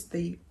balls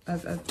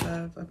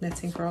of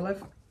knitting for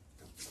Olive.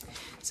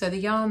 So the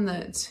yarn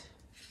that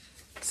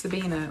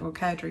Sabina or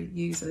Kedri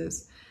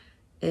uses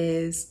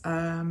is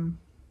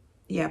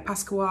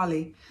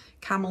Pasquale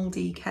Camel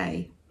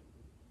DK,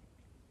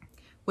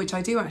 which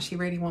I do actually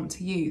really want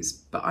to use,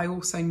 but I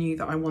also knew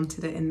that I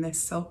wanted it in this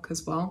silk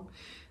as well.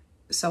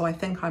 So I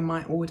think I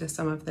might order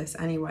some of this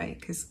anyway,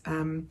 because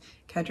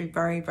Kedri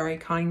very, very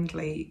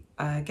kindly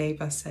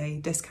gave us a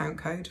discount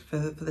code for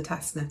the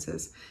test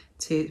knitters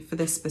for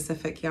this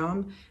specific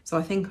yarn. So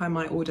I think I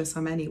might order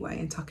some anyway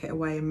and tuck it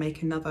away and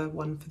make another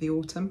one for the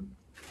autumn.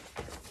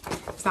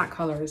 That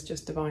colour is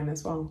just divine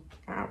as well.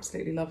 I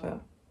absolutely love it.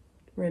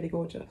 Really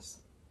gorgeous.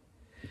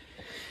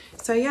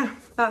 So yeah,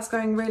 that's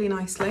going really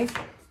nicely.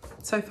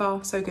 So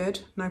far, so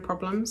good, no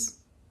problems.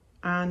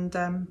 And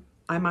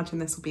I imagine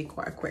this will be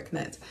quite a quick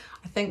knit.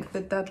 I think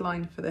the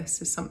deadline for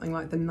this is something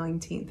like the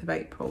 19th of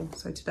April.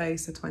 So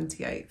today's the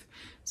 28th.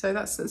 So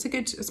that's a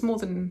good, it's more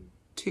than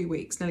 2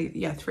 weeks, nearly,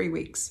 yeah, 3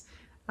 weeks,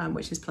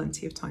 which is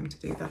plenty of time to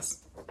do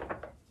this.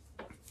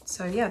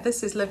 So yeah,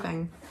 this is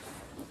living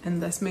in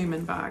this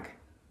Moomin bag.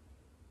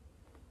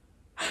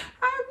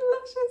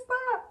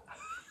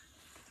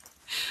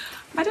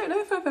 I don't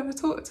know if I've ever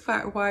talked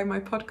about why my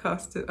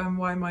podcast and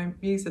why my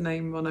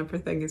username on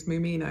everything is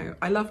Moomino.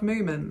 I love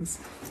Moomins.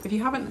 If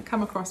you haven't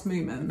come across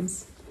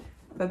Moomins,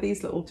 they're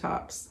these little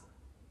chaps.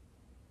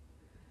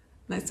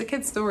 And it's a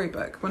kid's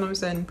storybook. When I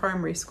was in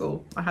primary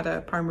school, I had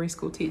a primary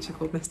school teacher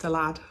called Mr.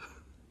 Ladd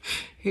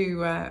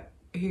who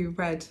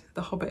read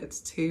The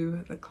Hobbit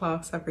to the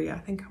class every year. I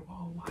think,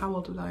 whoa, how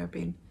old would I have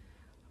been?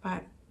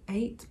 About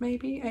 8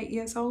 maybe, 8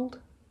 years old?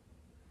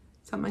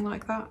 Something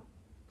like that.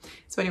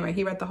 So anyway,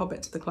 he read The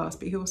Hobbit to the class,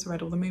 but he also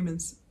read all the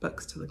Moomins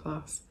books to the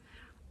class.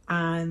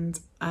 and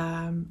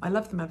I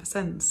love them ever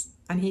since.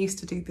 And he used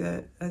to do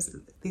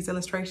these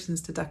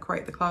illustrations to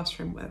decorate the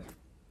classroom with.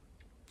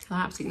 And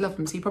I absolutely love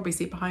them. So you probably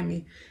see behind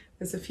me,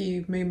 there's a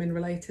few Moomin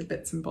related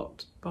bits and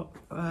bobs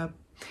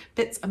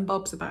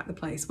about the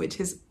place, which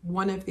is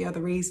one of the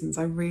other reasons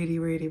I really,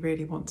 really,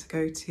 really want to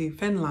go to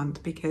Finland,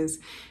 because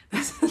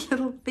there's a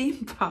little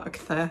theme park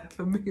there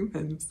for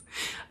Moomins.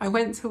 I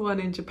went to one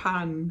in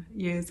Japan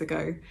years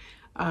ago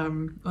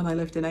when I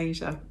lived in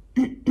Asia,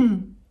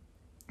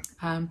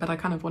 but I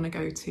kind of want to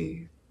go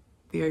to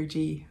the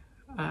OG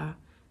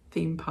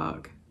theme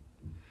park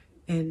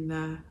in,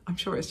 I'm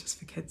sure it's just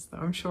for kids though,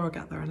 I'm sure I'll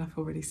get there and I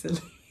feel really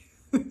silly.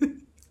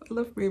 I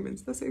love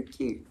Moomins, they're so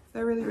cute,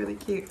 they're really, really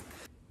cute.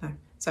 No,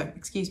 so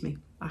excuse me,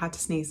 I had to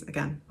sneeze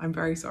again, I'm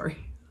very sorry.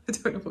 I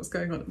don't know what's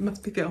going on, it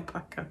must be the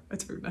alpaca, I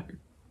don't know.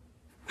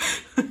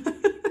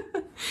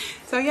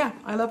 So yeah,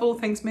 I love all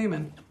things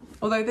Moomin.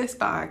 Although this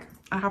bag,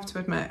 I have to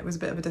admit, it was a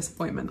bit of a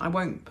disappointment. I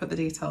won't put the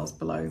details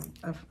below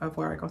of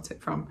where I got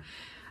it from.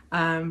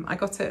 I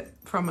got it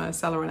from a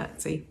seller on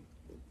Etsy,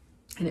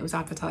 and it was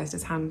advertised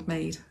as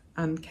handmade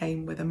and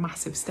came with a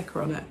massive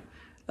sticker on it,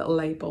 little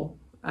label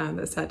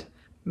that said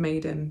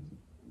made in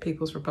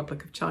People's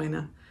Republic of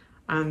China,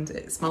 and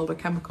it smelled of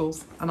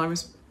chemicals, and I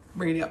was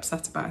really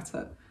upset about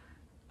it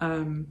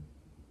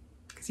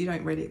because you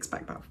don't really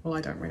expect that. Well,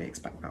 I don't really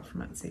expect that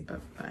from Etsy, but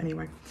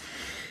anyway.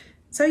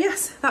 So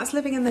yes, that's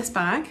living in this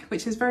bag,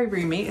 which is very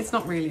roomy. It's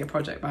not really a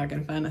project bag,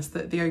 in fairness.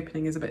 The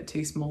opening is a bit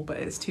too small, but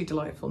it's too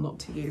delightful not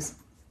to use.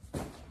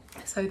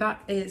 So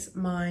that is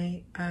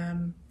my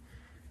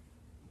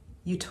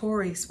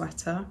Yutori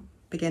sweater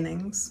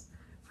beginnings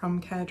from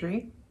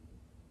Kerdri,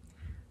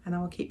 and I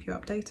will keep you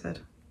updated.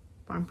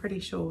 But I'm pretty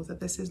sure that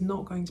this is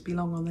not going to be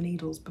long on the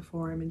needles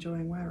before I'm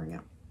enjoying wearing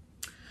it.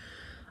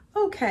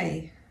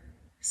 Okay,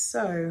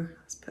 so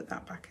let's put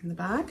that back in the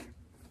bag.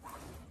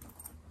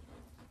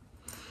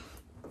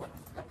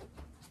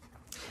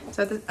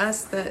 So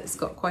it's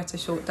got quite a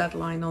short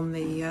deadline on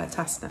the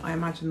testnet, I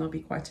imagine there'll be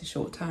quite a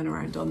short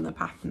turnaround on the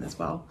pattern as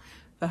well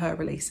for her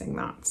releasing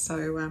that.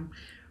 So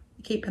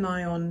keep an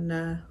eye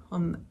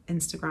on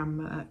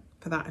Instagram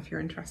for that if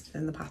you're interested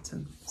in the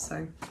pattern.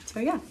 So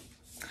yeah.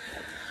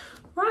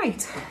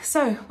 Right,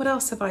 so what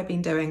else have I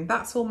been doing?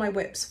 That's all my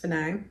whips for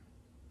now.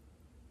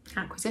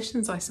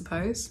 Acquisitions, I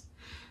suppose.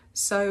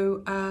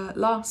 So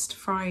last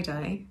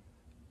Friday,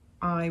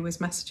 I was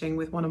messaging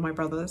with one of my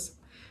brothers,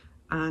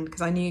 and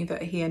because I knew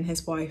that he and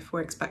his wife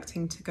were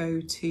expecting to go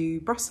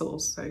to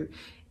Brussels. So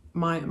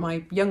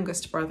my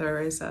youngest brother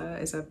is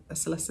a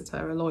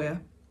solicitor, a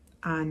lawyer,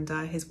 and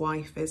his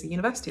wife is a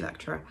university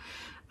lecturer,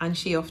 and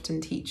she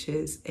often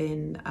teaches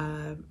in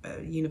a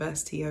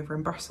university over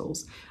in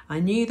Brussels. I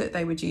knew that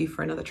they were due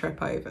for another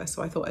trip over,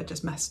 so I thought I'd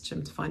just message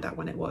them to find out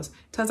when it was.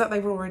 Turns out they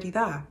were already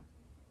there.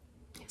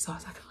 So I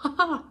was like,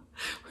 haha,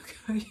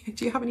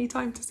 do you have any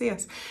time to see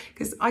us?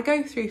 Because I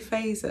go through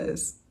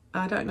phases.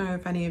 I don't know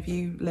if any of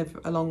you live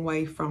a long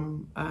way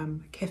from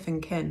kith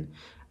and kin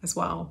as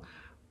well,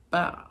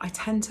 but I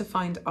tend to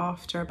find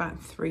after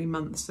about 3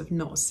 months of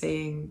not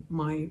seeing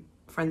my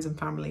friends and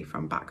family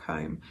from back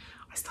home,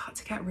 I start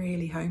to get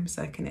really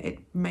homesick, and it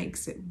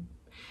makes it,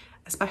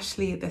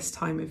 especially at this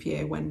time of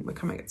year when we're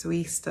coming up to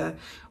Easter,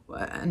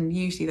 and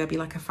usually there'll be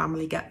like a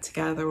family get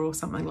together or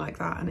something like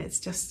that, and it's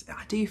just,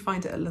 I do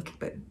find it a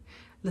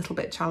little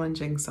bit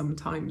challenging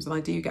sometimes, and I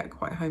do get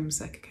quite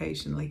homesick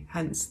occasionally,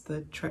 hence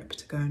the trip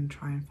to go and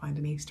try and find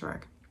an Easter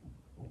egg.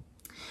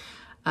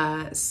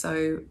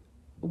 So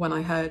when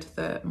I heard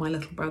that my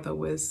little brother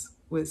was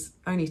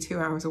only 2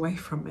 hours away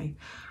from me,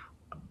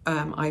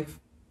 I've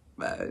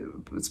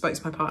spoke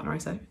to my partner. I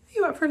said, "Are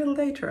you up for a little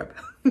day trip?"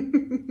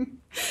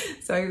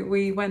 So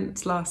we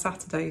went last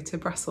Saturday to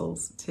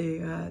Brussels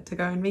to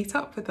go and meet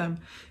up with them.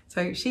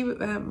 So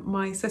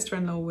my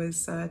sister-in-law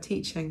was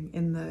teaching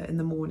in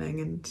the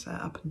morning and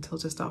up until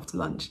just after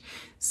lunch.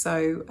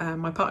 So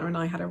my partner and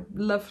I had a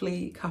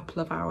lovely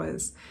couple of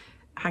hours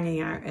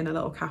hanging out in a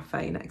little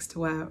cafe next to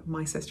where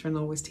my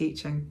sister-in-law was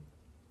teaching,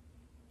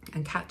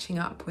 and catching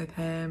up with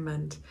him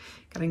and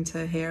getting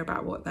to hear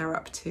about what they're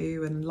up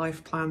to and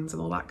life plans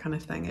and all that kind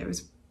of thing. It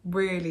was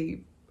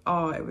really,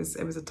 it was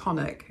a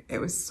tonic.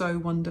 It was so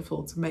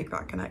wonderful to make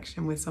that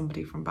connection with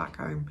somebody from back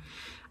home.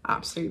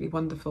 Absolutely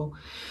wonderful.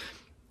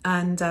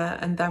 And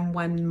then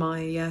when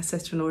my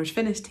sister-in-law had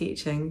finished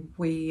teaching,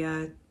 we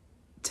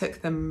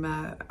took them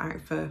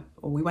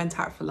we went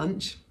out for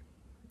lunch,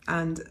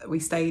 and we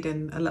stayed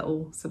in a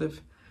little sort of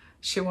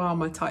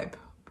shawarma type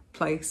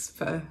place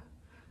for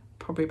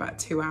probably about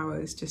 2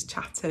 hours, just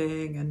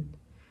chatting and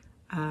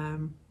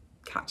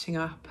catching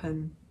up,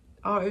 and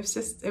it was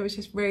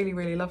just really,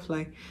 really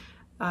lovely.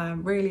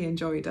 Really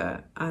enjoyed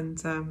it,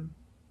 and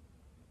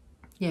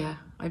yeah,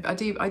 I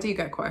do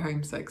get quite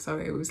homesick, so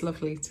it was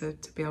lovely to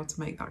be able to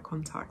make that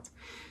contact.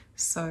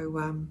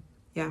 So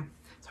yeah,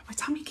 so my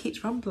tummy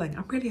keeps rumbling.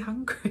 I'm really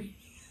hungry.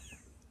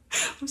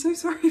 I'm so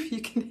sorry if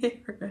you can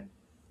hear it.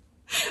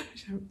 I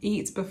should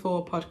eat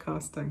before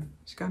podcasting. I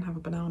should go and have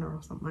a banana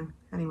or something.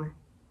 Anyway.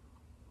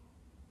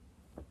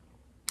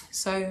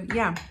 So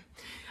yeah,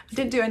 I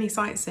didn't do any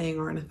sightseeing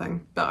or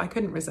anything, but I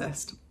couldn't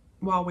resist.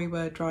 While we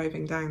were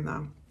driving down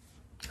there,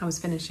 I was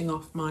finishing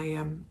off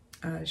my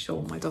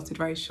shawl, my dotted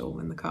rose shawl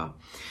in the car.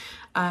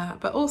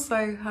 But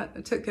also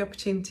took the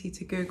opportunity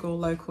to Google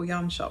local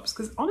yarn shops,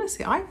 because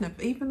honestly, I've never,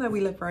 even though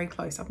we live very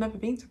close, I've never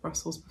been to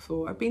Brussels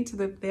before. I've been to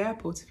the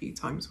airport a few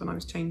times when I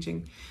was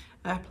changing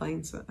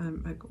airplanes,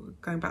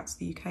 going back to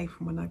the UK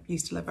from when I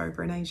used to live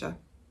over in Asia.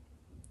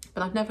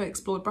 But I've never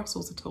explored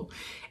Brussels at all.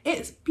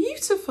 It's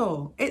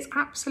beautiful. It's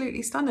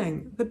absolutely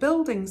stunning. The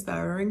buildings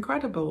there are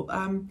incredible.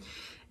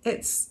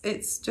 It's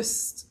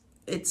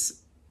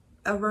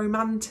a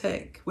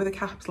romantic, with a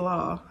capital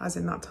R, as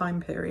in that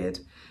time period,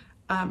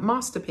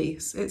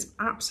 masterpiece. It's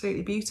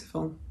absolutely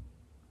beautiful.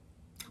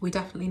 We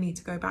definitely need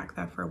to go back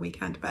there for a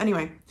weekend. But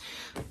anyway,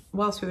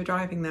 whilst we were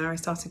driving there, I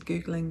started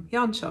Googling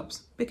yarn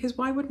shops, because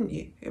why wouldn't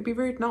you? It'd be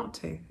rude not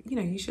to. You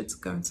know, you should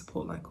go and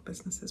support local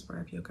businesses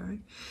wherever you're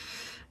going.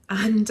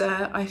 And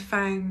I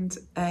found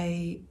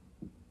a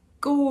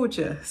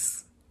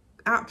gorgeous,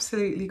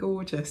 absolutely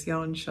gorgeous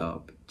yarn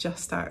shop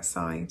just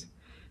outside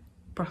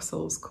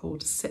Brussels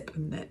called Sip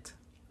and Knit.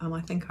 And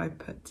I think I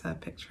put a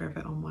picture of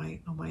it on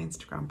my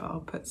Instagram, but I'll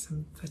put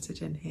some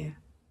footage in here.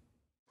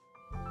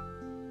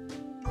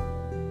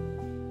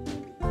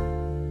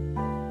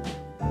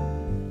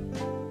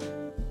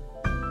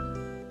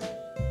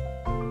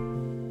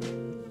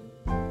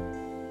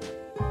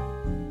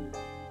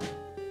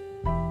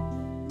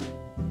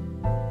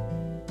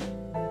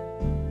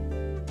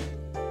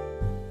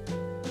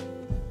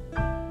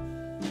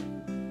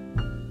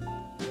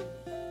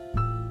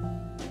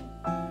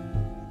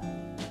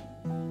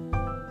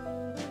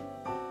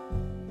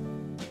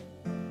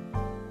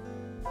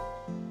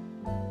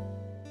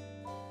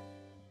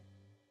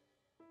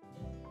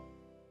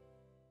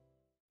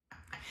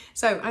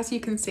 So as you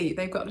can see,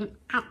 they've got an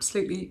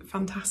absolutely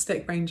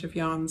fantastic range of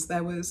yarns.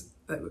 There were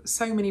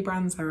so many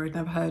brands there I'd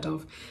never heard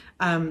of.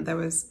 There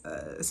was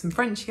some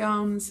French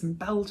yarns, some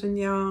Belgian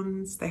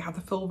yarns. They had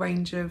the full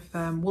range of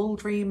wool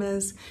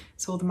dreamers,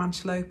 saw the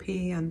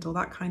Manchalope and all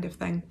that kind of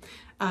thing.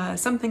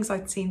 Some things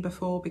I'd seen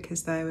before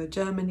because they were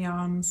German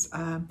yarns.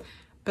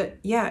 But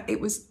yeah, it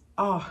was,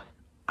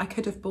 I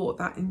could have bought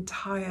that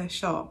entire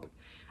shop.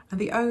 And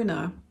the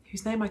owner,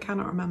 whose name I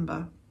cannot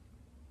remember,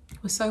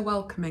 was so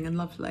welcoming and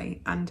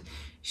lovely, and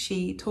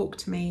she talked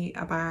to me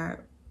about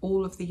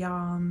all of the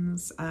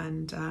yarns,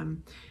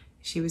 and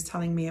she was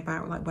telling me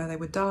about like where they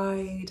were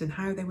dyed and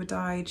how they were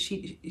dyed.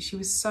 She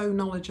was so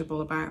knowledgeable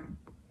about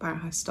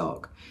her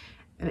stock,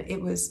 and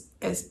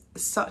it's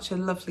such a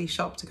lovely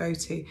shop to go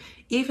to.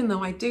 Even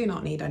though I do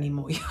not need any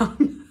more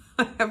yarn,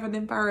 I have an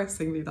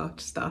embarrassingly large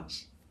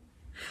stash.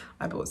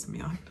 I bought some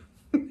yarn.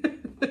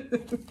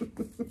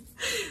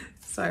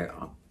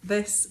 So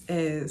this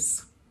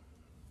is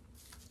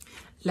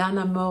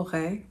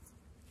L'Anamore,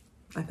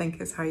 I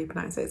think is how you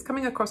pronounce it. It's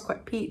coming across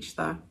quite peach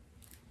there.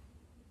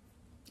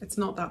 It's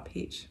not that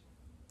peach.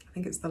 I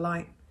think it's the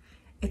light.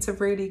 It's a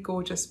really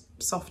gorgeous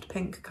soft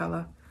pink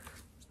colour.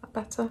 Is that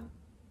better?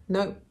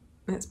 No,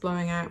 it's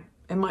blowing out.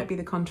 It might be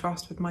the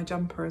contrast with my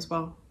jumper as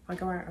well. If I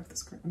go out of the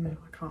screen, no,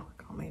 I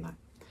can't mean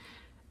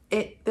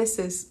that. This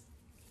is,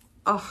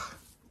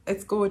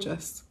 it's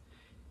gorgeous.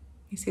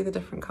 You see the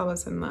different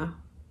colours in there.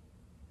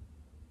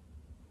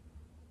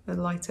 The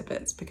lighter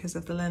bits because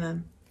of the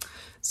linen.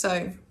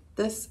 So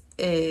this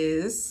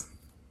is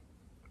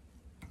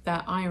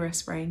their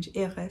Iris range,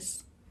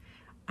 Iris,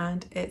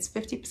 and it's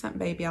 50%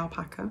 baby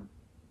alpaca,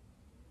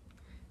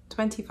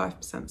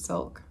 25%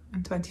 silk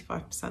and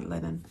 25%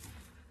 linen.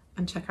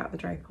 And check out the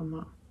drape on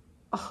that.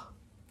 Oh,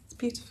 it's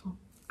beautiful,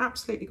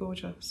 absolutely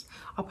gorgeous.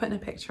 I'll put in a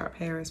picture up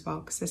here as well,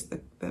 because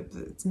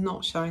it's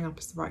not showing up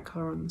as the right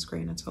colour on the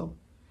screen at all.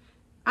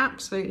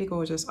 Absolutely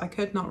gorgeous. I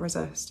could not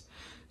resist.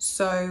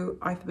 So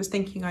I was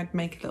thinking I'd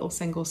make a little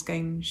single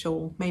skein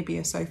shawl, maybe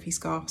a Sophie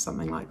scarf,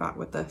 something like that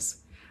with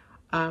this.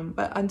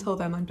 But until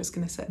then, I'm just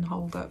going to sit and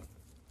hold it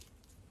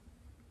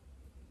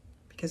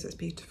because it's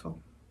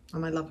beautiful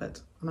and I love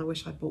it. And I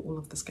wish I'd bought all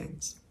of the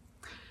skeins.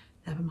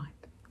 Never mind,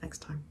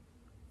 next time.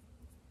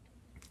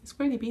 It's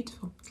really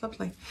beautiful. It's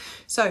lovely.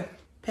 So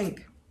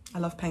pink. I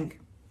love pink.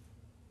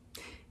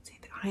 See,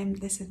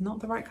 this is not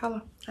the right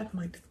colour. Never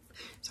mind.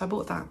 So I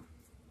bought that.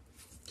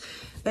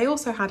 They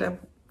also had a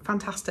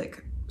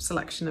fantastic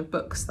selection of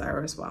books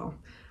there as well,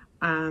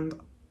 and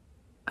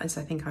as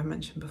I think I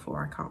mentioned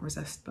before, I can't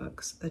resist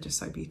books. They're just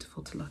so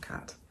beautiful to look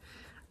at.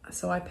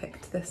 So I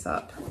picked this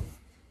up,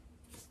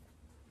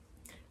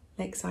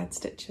 Lakeside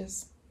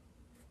Stitches.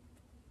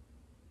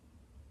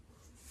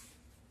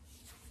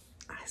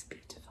 It's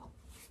beautiful,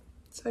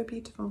 so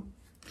beautiful.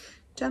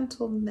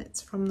 Gentle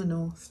Knits from the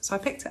North. So I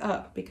picked it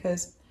up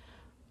because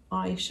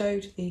I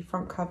showed the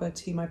front cover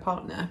to my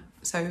partner.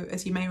 So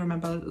as you may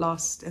remember in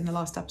the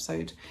last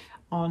episode,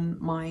 on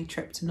my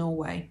trip to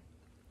Norway,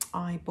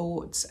 I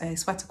bought a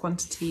sweater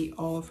quantity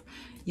of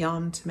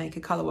yarn to make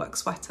a colourwork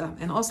sweater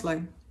in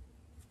Oslo.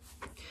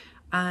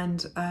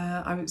 And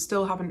I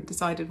still haven't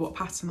decided what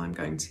pattern I'm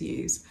going to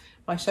use.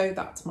 I showed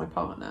that to my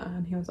partner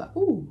and he was like,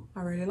 "Oh,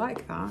 I really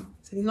like that."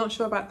 So he's not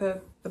sure about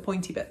the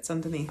pointy bits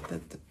underneath,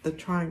 the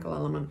triangle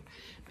element,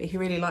 but he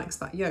really likes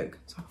that yoke.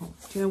 So I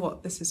thought, do you know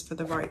what? This is for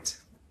the right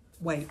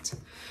weight.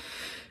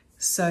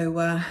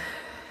 So,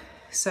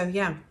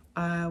 yeah,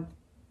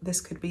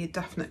 this could be a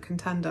definite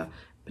contender,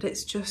 but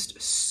it's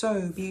just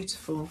so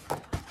beautiful. Look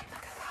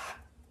at that.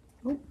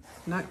 Oh,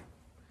 no.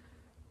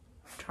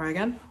 Try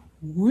again.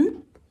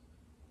 Whoop.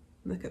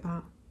 Look at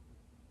that.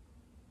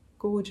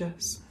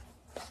 Gorgeous.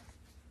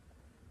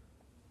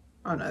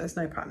 Oh no, there's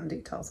no pattern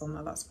details on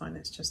there, that's fine.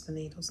 It's just the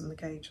needles and the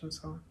gauge and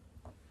so on.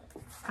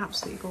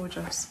 Absolutely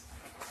gorgeous.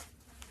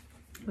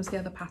 Was the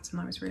other pattern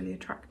I was really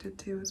attracted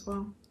to as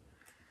well.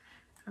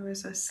 There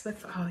was a slip,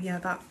 oh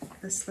yeah,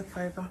 this slip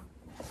over.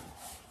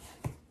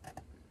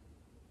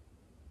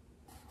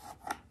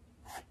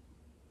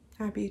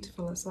 How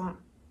beautiful is that?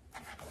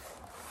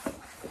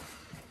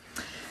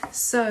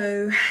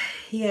 So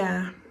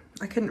yeah,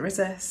 I couldn't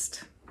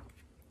resist.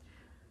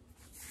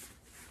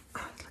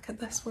 Oh, look at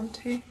this one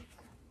too.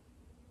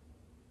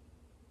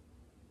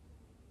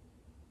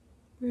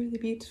 Really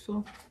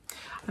beautiful.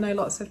 I know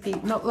lots of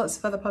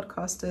other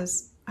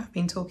podcasters have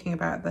been talking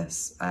about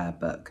this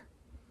book.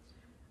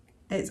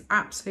 It's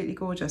absolutely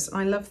gorgeous.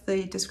 I love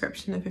the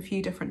description of a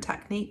few different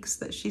techniques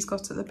that she's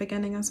got at the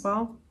beginning as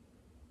well.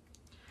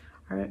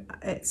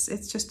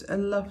 It's just a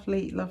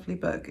lovely, lovely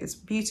book. It's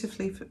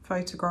beautifully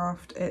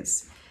photographed.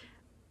 It's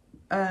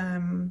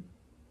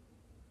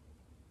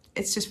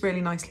just really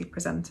nicely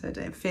presented.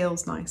 It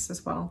feels nice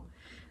as well.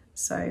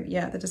 So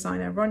yeah, the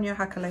designer Ronja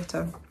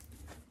Hakaleta.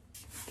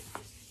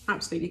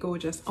 Absolutely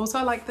gorgeous. Also,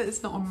 I like that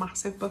it's not a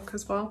massive book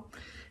as well.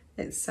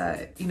 It's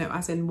you know,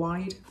 as in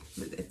wide.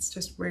 It's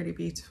just really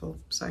beautiful.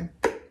 So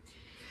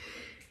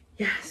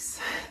yes,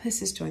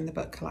 this is join the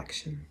book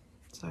collection.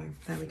 So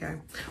there we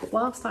go.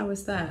 Whilst I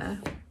was there,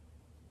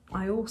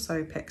 I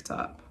also picked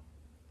up,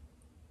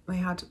 they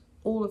had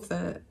all of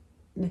the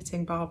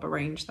Knitting Barber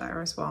range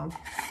there as well.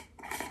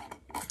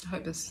 I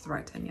hope this is the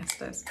right tin.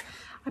 Yes, it is.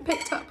 I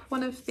picked up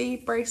one of the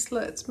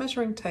bracelet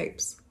measuring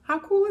tapes. How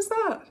cool is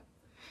that?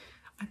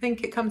 I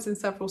think it comes in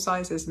several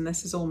sizes and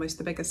this is almost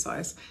the biggest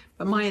size.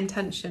 But my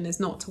intention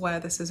is not to wear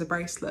this as a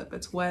bracelet,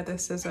 but to wear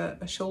this as a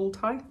shawl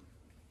tie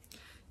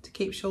to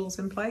keep shawls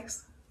in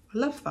place. I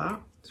love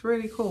that. It's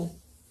really cool.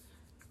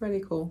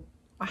 Really cool.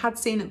 I had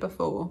seen it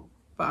before,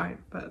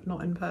 but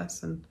not in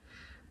person.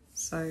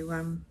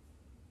 So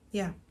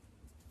yeah.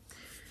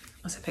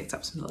 Also picked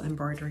up some little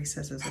embroidery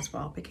scissors as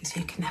well, because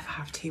you can never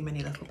have too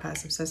many little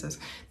pairs of scissors.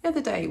 The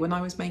other day when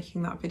I was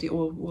making that video,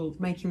 or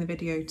making the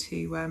video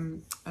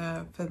to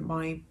for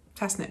my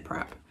test knit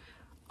prep,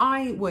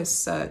 I was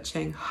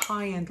searching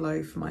high and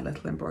low for my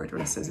little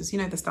embroidery scissors. You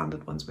know, the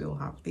standard ones we all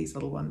have, these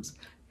little ones.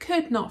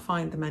 Could not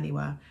find them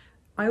anywhere.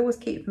 I always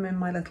keep them in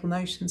my little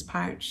notions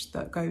pouch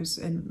that goes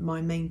in my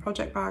main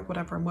project bag,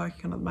 whatever I'm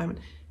working on at the moment.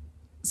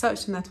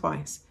 Searched in there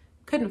twice,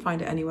 couldn't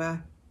find it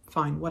anywhere.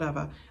 Fine,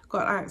 whatever.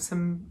 Got out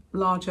some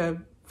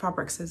larger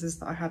fabric scissors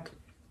that I had,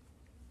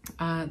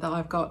 that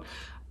I've got,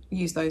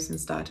 used those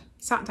instead.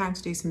 Sat down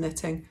to do some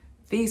knitting.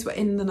 These were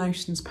in the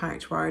notions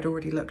pouch where I'd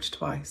already looked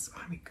twice.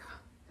 I mean,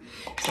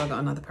 God. So I got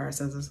another pair of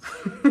scissors.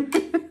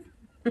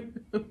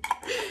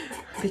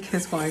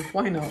 Because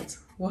why not?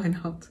 Why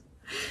not?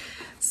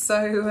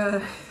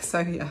 So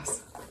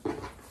yes.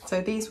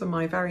 So these were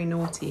my very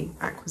naughty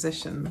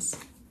acquisitions.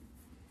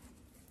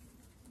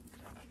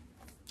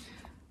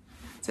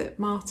 Is it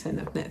Martin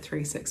of Knit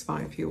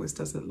 365? He always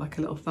does it like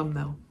a little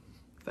thumbnail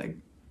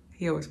thing.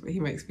 He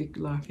makes me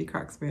laugh, he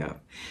cracks me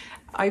up.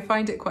 I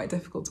find it quite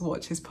difficult to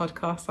watch his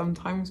podcast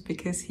sometimes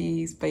because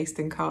he's based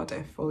in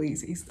Cardiff, or I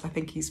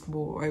think he's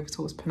more over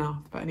towards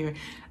Penarth, but anyway,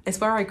 it's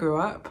where I grew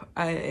up,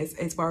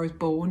 it's where I was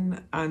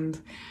born,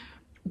 and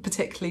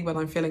particularly when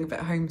I'm feeling a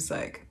bit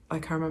homesick.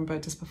 Like I remember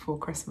just before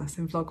Christmas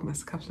in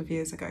Vlogmas a couple of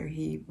years ago,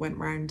 he went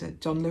round at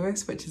John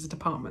Lewis, which is a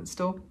department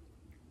store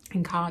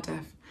in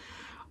Cardiff.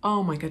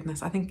 Oh my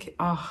goodness, I think,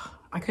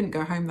 I couldn't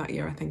go home that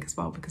year, I think, as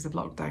well, because of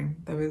lockdown.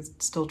 There was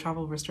still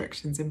travel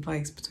restrictions in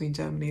place between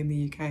Germany and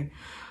the UK.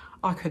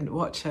 I couldn't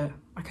watch it.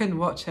 I couldn't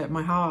watch it.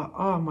 My heart,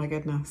 oh my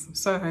goodness, I'm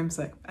so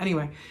homesick.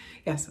 Anyway,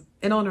 yes,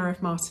 in honour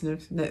of Martin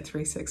of Knit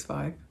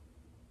 365.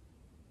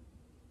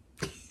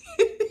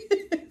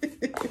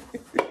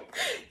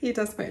 He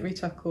does make me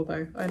chuckle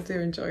though. I do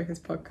enjoy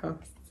his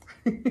podcasts.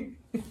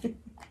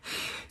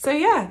 So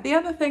yeah, the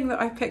other thing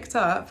that I picked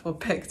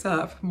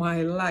up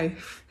my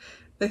life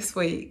this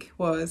week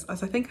was,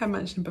 as I think I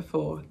mentioned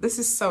before, this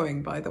is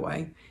sewing, by the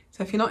way.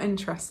 So if you're not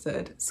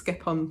interested,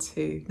 skip on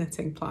to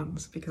knitting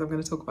plans, because I'm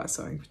going to talk about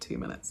sewing for 2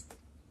 minutes.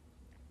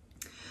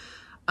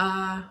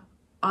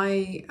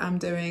 I am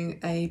doing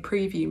a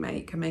preview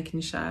make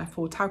and share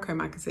for Tauco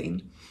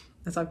magazine,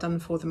 as I've done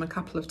for them a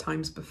couple of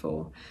times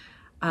before.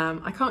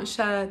 I can't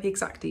share the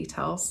exact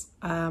details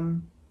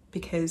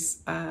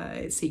because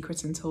it's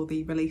secret until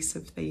the release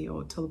of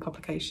till the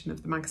publication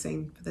of the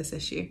magazine for this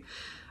issue.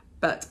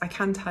 But I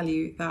can tell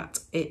you that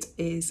it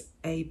is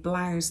a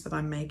blouse that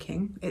I'm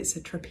making. It's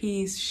a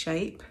trapeze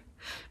shape,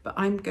 but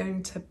I'm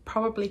going to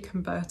probably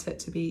convert it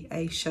to be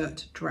a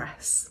shirt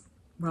dress.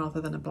 rather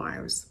than a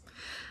blouse.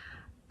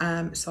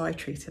 So I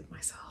treated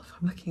myself.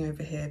 I'm looking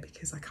over here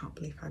because I can't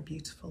believe how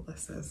beautiful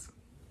this is.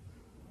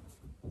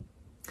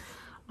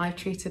 I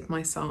treated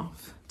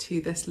myself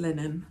to this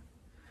linen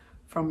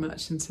from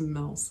Merchant &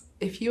 Mills.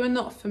 If you are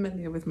not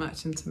familiar with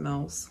Merchant &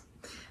 Mills,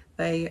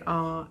 they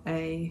are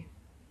a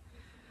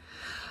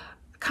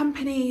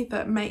company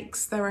that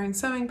makes their own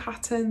sewing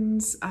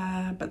patterns,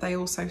 but they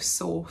also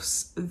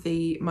source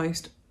the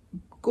most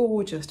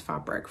gorgeous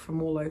fabric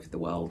from all over the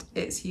world.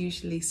 It's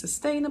usually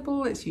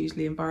sustainable, it's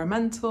usually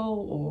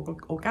environmental or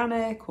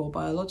organic or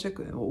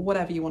biological or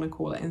whatever you want to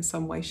call it in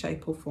some way,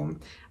 shape or form.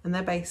 And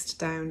they're based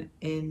down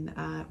in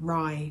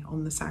Rye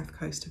on the south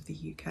coast of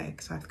the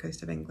UK, south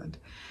coast of England.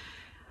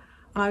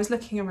 And I was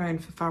looking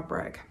around for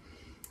fabric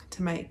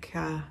to make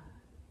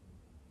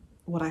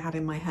what I had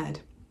in my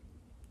head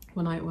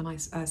when I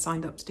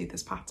signed up to do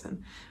this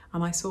pattern,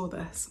 and I saw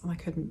this and I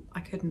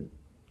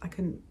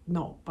couldn't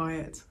not buy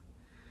it.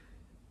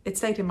 It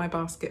stayed in my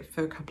basket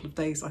for a couple of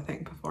days, I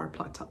think, before I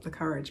plucked up the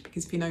courage,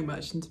 because if you know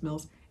Merchant &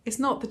 Mills, it's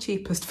not the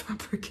cheapest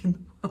fabric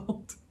in the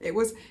world. It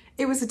was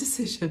a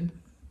decision.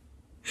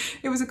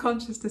 It was a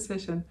conscious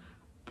decision.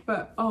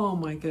 But oh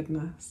my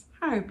goodness,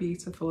 how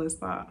beautiful is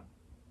that?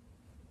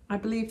 I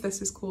believe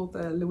this is called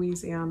the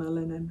Louisiana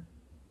linen.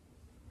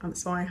 And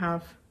so I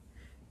have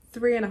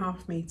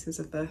 3.5 meters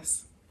of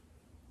this.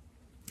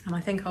 And I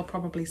think I'll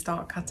probably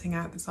start cutting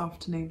out this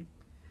afternoon.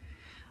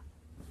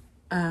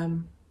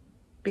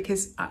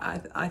 Because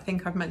I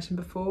think I've mentioned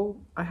before,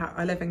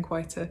 I live in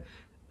quite a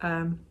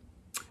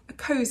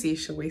cosy,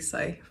 shall we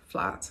say,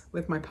 flat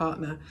with my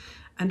partner.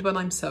 And when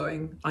I'm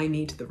sewing, I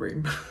need the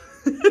room.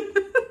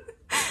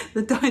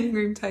 The dining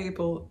room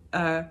table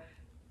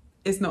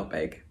is not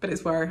big, but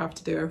it's where I have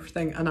to do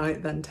everything. And I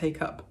then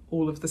take up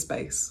all of the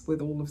space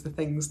with all of the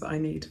things that I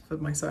need for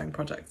my sewing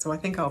project. So I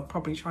think I'll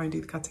probably try and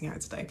do the cutting out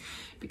today,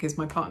 because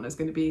my partner's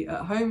going to be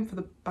at home for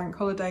the bank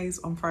holidays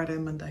on Friday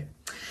and Monday.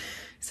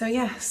 So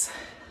yes,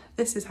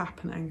 this is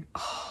happening.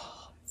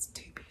 Oh, it's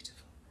too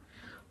beautiful.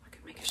 I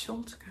could make a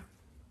shawl to go.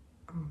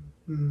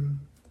 Oh,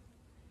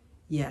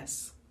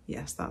 yes,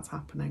 that's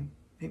happening.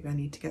 Maybe I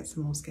need to get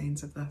some more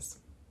skeins of this.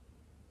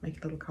 Make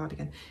a little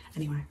cardigan.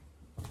 Anyway,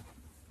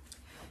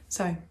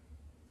 so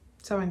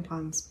sewing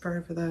plans for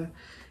over the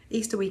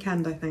Easter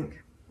weekend, I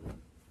think.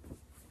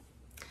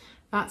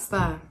 That's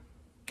there.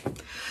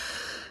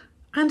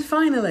 And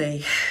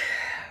finally,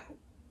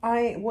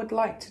 I would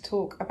like to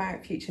talk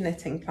about future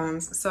knitting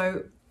plans.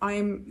 So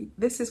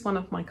this is one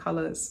of my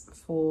colours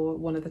for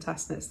one of the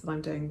test knits that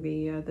I'm doing,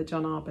 the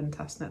John Arbon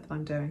test knit that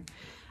I'm doing.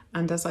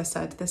 And as I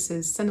said, this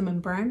is cinnamon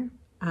brown,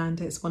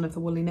 and it's one of the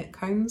woolly knit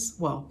cones.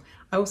 Well,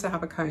 I also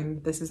have a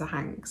cone. This is a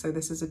hank, so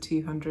this is a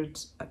 200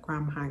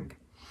 gram hank,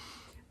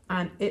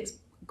 and it's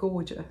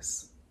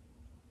gorgeous.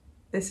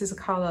 This is a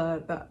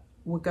colour that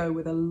will go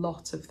with a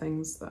lot of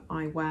things that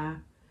I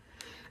wear.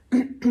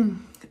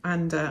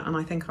 And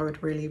I think I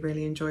would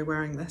really enjoy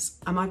wearing this.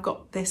 And I've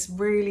got this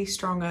really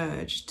strong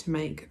urge to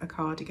make a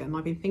cardigan.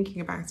 I've been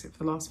thinking about it for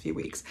the last few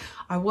weeks.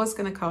 I was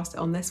going to cast it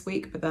on this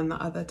week, but then the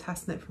other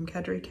test knit from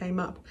Kedri came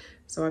up,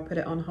 so I put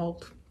it on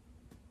hold.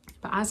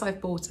 But as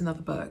I've bought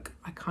another book,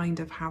 I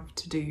kind of have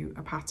to do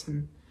a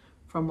pattern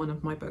from one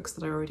of my books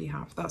that I already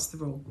have. That's the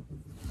rule.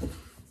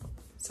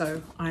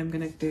 So I'm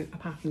going to do a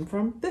pattern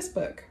from this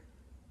book.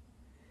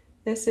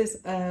 This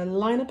is a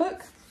liner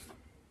book.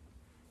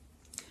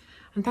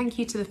 And thank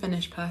you to the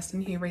Finnish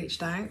person who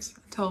reached out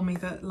and told me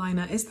that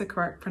liner is the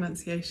correct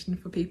pronunciation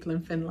for people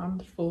in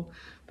Finland for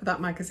that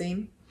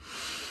magazine.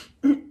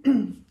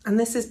 And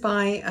this is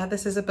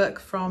this is a book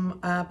from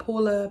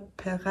Paula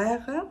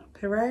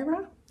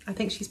Pereira. I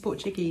think she's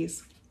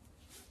Portuguese.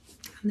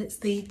 And it's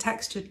the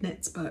Textured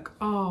Knits book.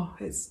 Oh,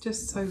 it's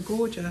just so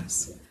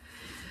gorgeous.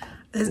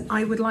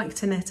 I would like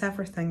to knit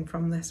everything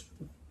from this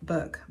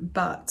book,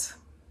 but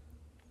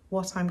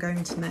what I'm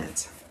going to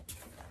knit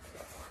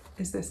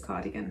is this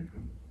cardigan.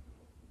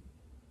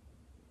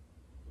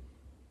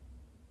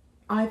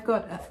 I've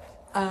got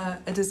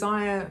a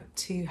desire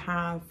to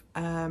have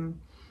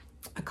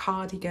a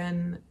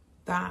cardigan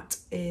that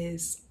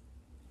is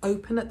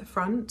open at the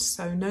front,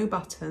 so no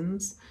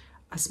buttons,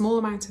 a small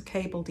amount of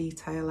cable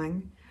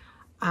detailing,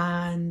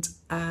 and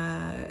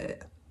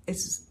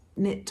it's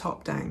knit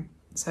top down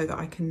so that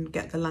I can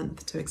get the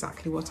length to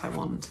exactly what I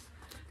want.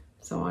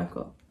 So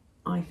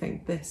I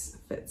think this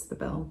fits the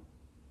bill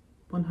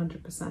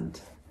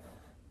 100%.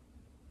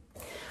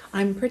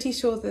 I'm pretty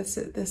sure this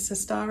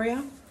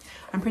Astaria,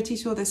 I'm pretty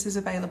sure this is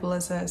available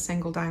as a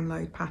single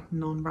download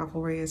pattern on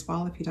Ravelry as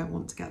well if you don't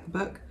want to get the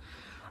book.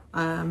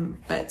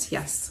 But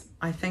yes,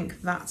 I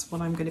think that's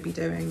what I'm going to be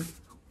doing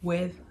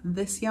with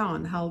this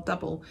yarn held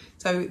double.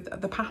 So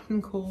the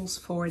pattern calls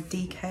for a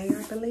DK,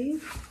 I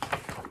believe.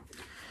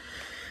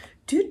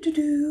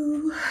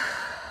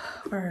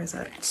 Where is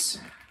it?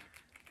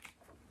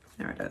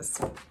 There it is.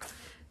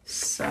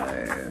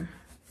 So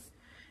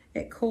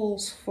it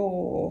calls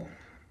for,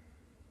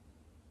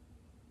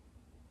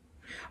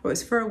 well,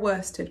 it's for a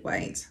worsted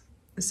weight.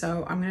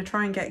 So I'm going to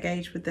try and get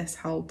gauge with this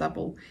held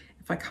double.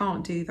 If I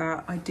can't do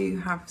that, I do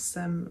have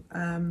some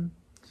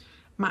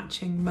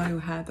matching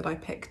mohair that I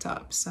picked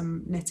up,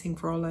 some Knitting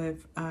for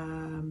Olive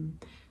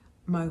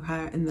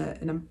mohair in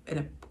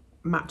a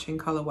matching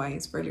colourway.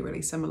 It's really,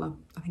 really similar.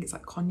 I think it's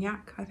like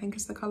cognac, I think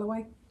is the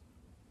colourway.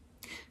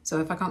 So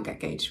if I can't get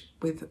gauge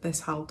with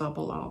this Hal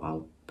double,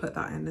 I'll put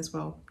that in as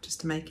well,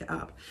 just to make it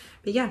up.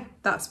 But yeah,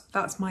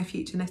 that's my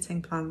future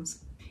knitting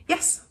plans.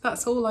 Yes,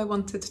 that's all I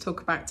wanted to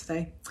talk about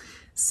today.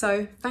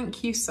 So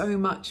thank you so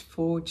much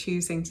for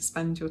choosing to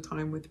spend your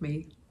time with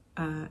me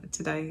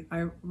today.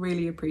 I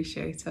really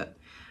appreciate it.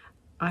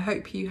 I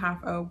hope you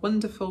have a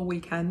wonderful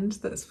weekend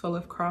that's full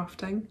of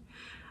crafting.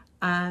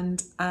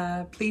 And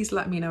please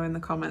let me know in the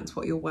comments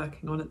what you're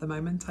working on at the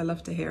moment. I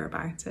love to hear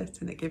about it,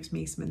 and it gives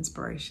me some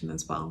inspiration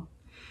as well.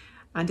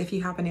 And if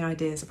you have any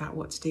ideas about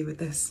what to do with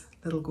this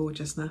little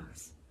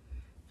gorgeousness,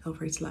 feel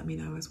free to let me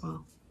know as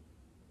well.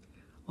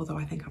 Although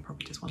I think I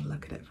probably just want to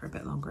look at it for a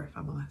bit longer, if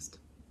I'm honest.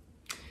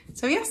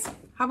 So yes,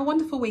 have a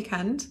wonderful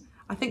weekend.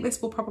 I think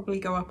this will probably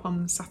go up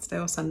on Saturday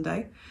or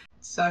Sunday.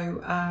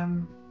 So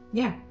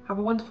yeah, have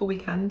a wonderful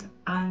weekend,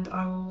 and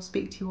I will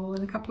speak to you all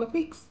in a couple of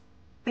weeks.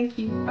 Thank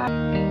you,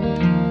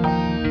 bye.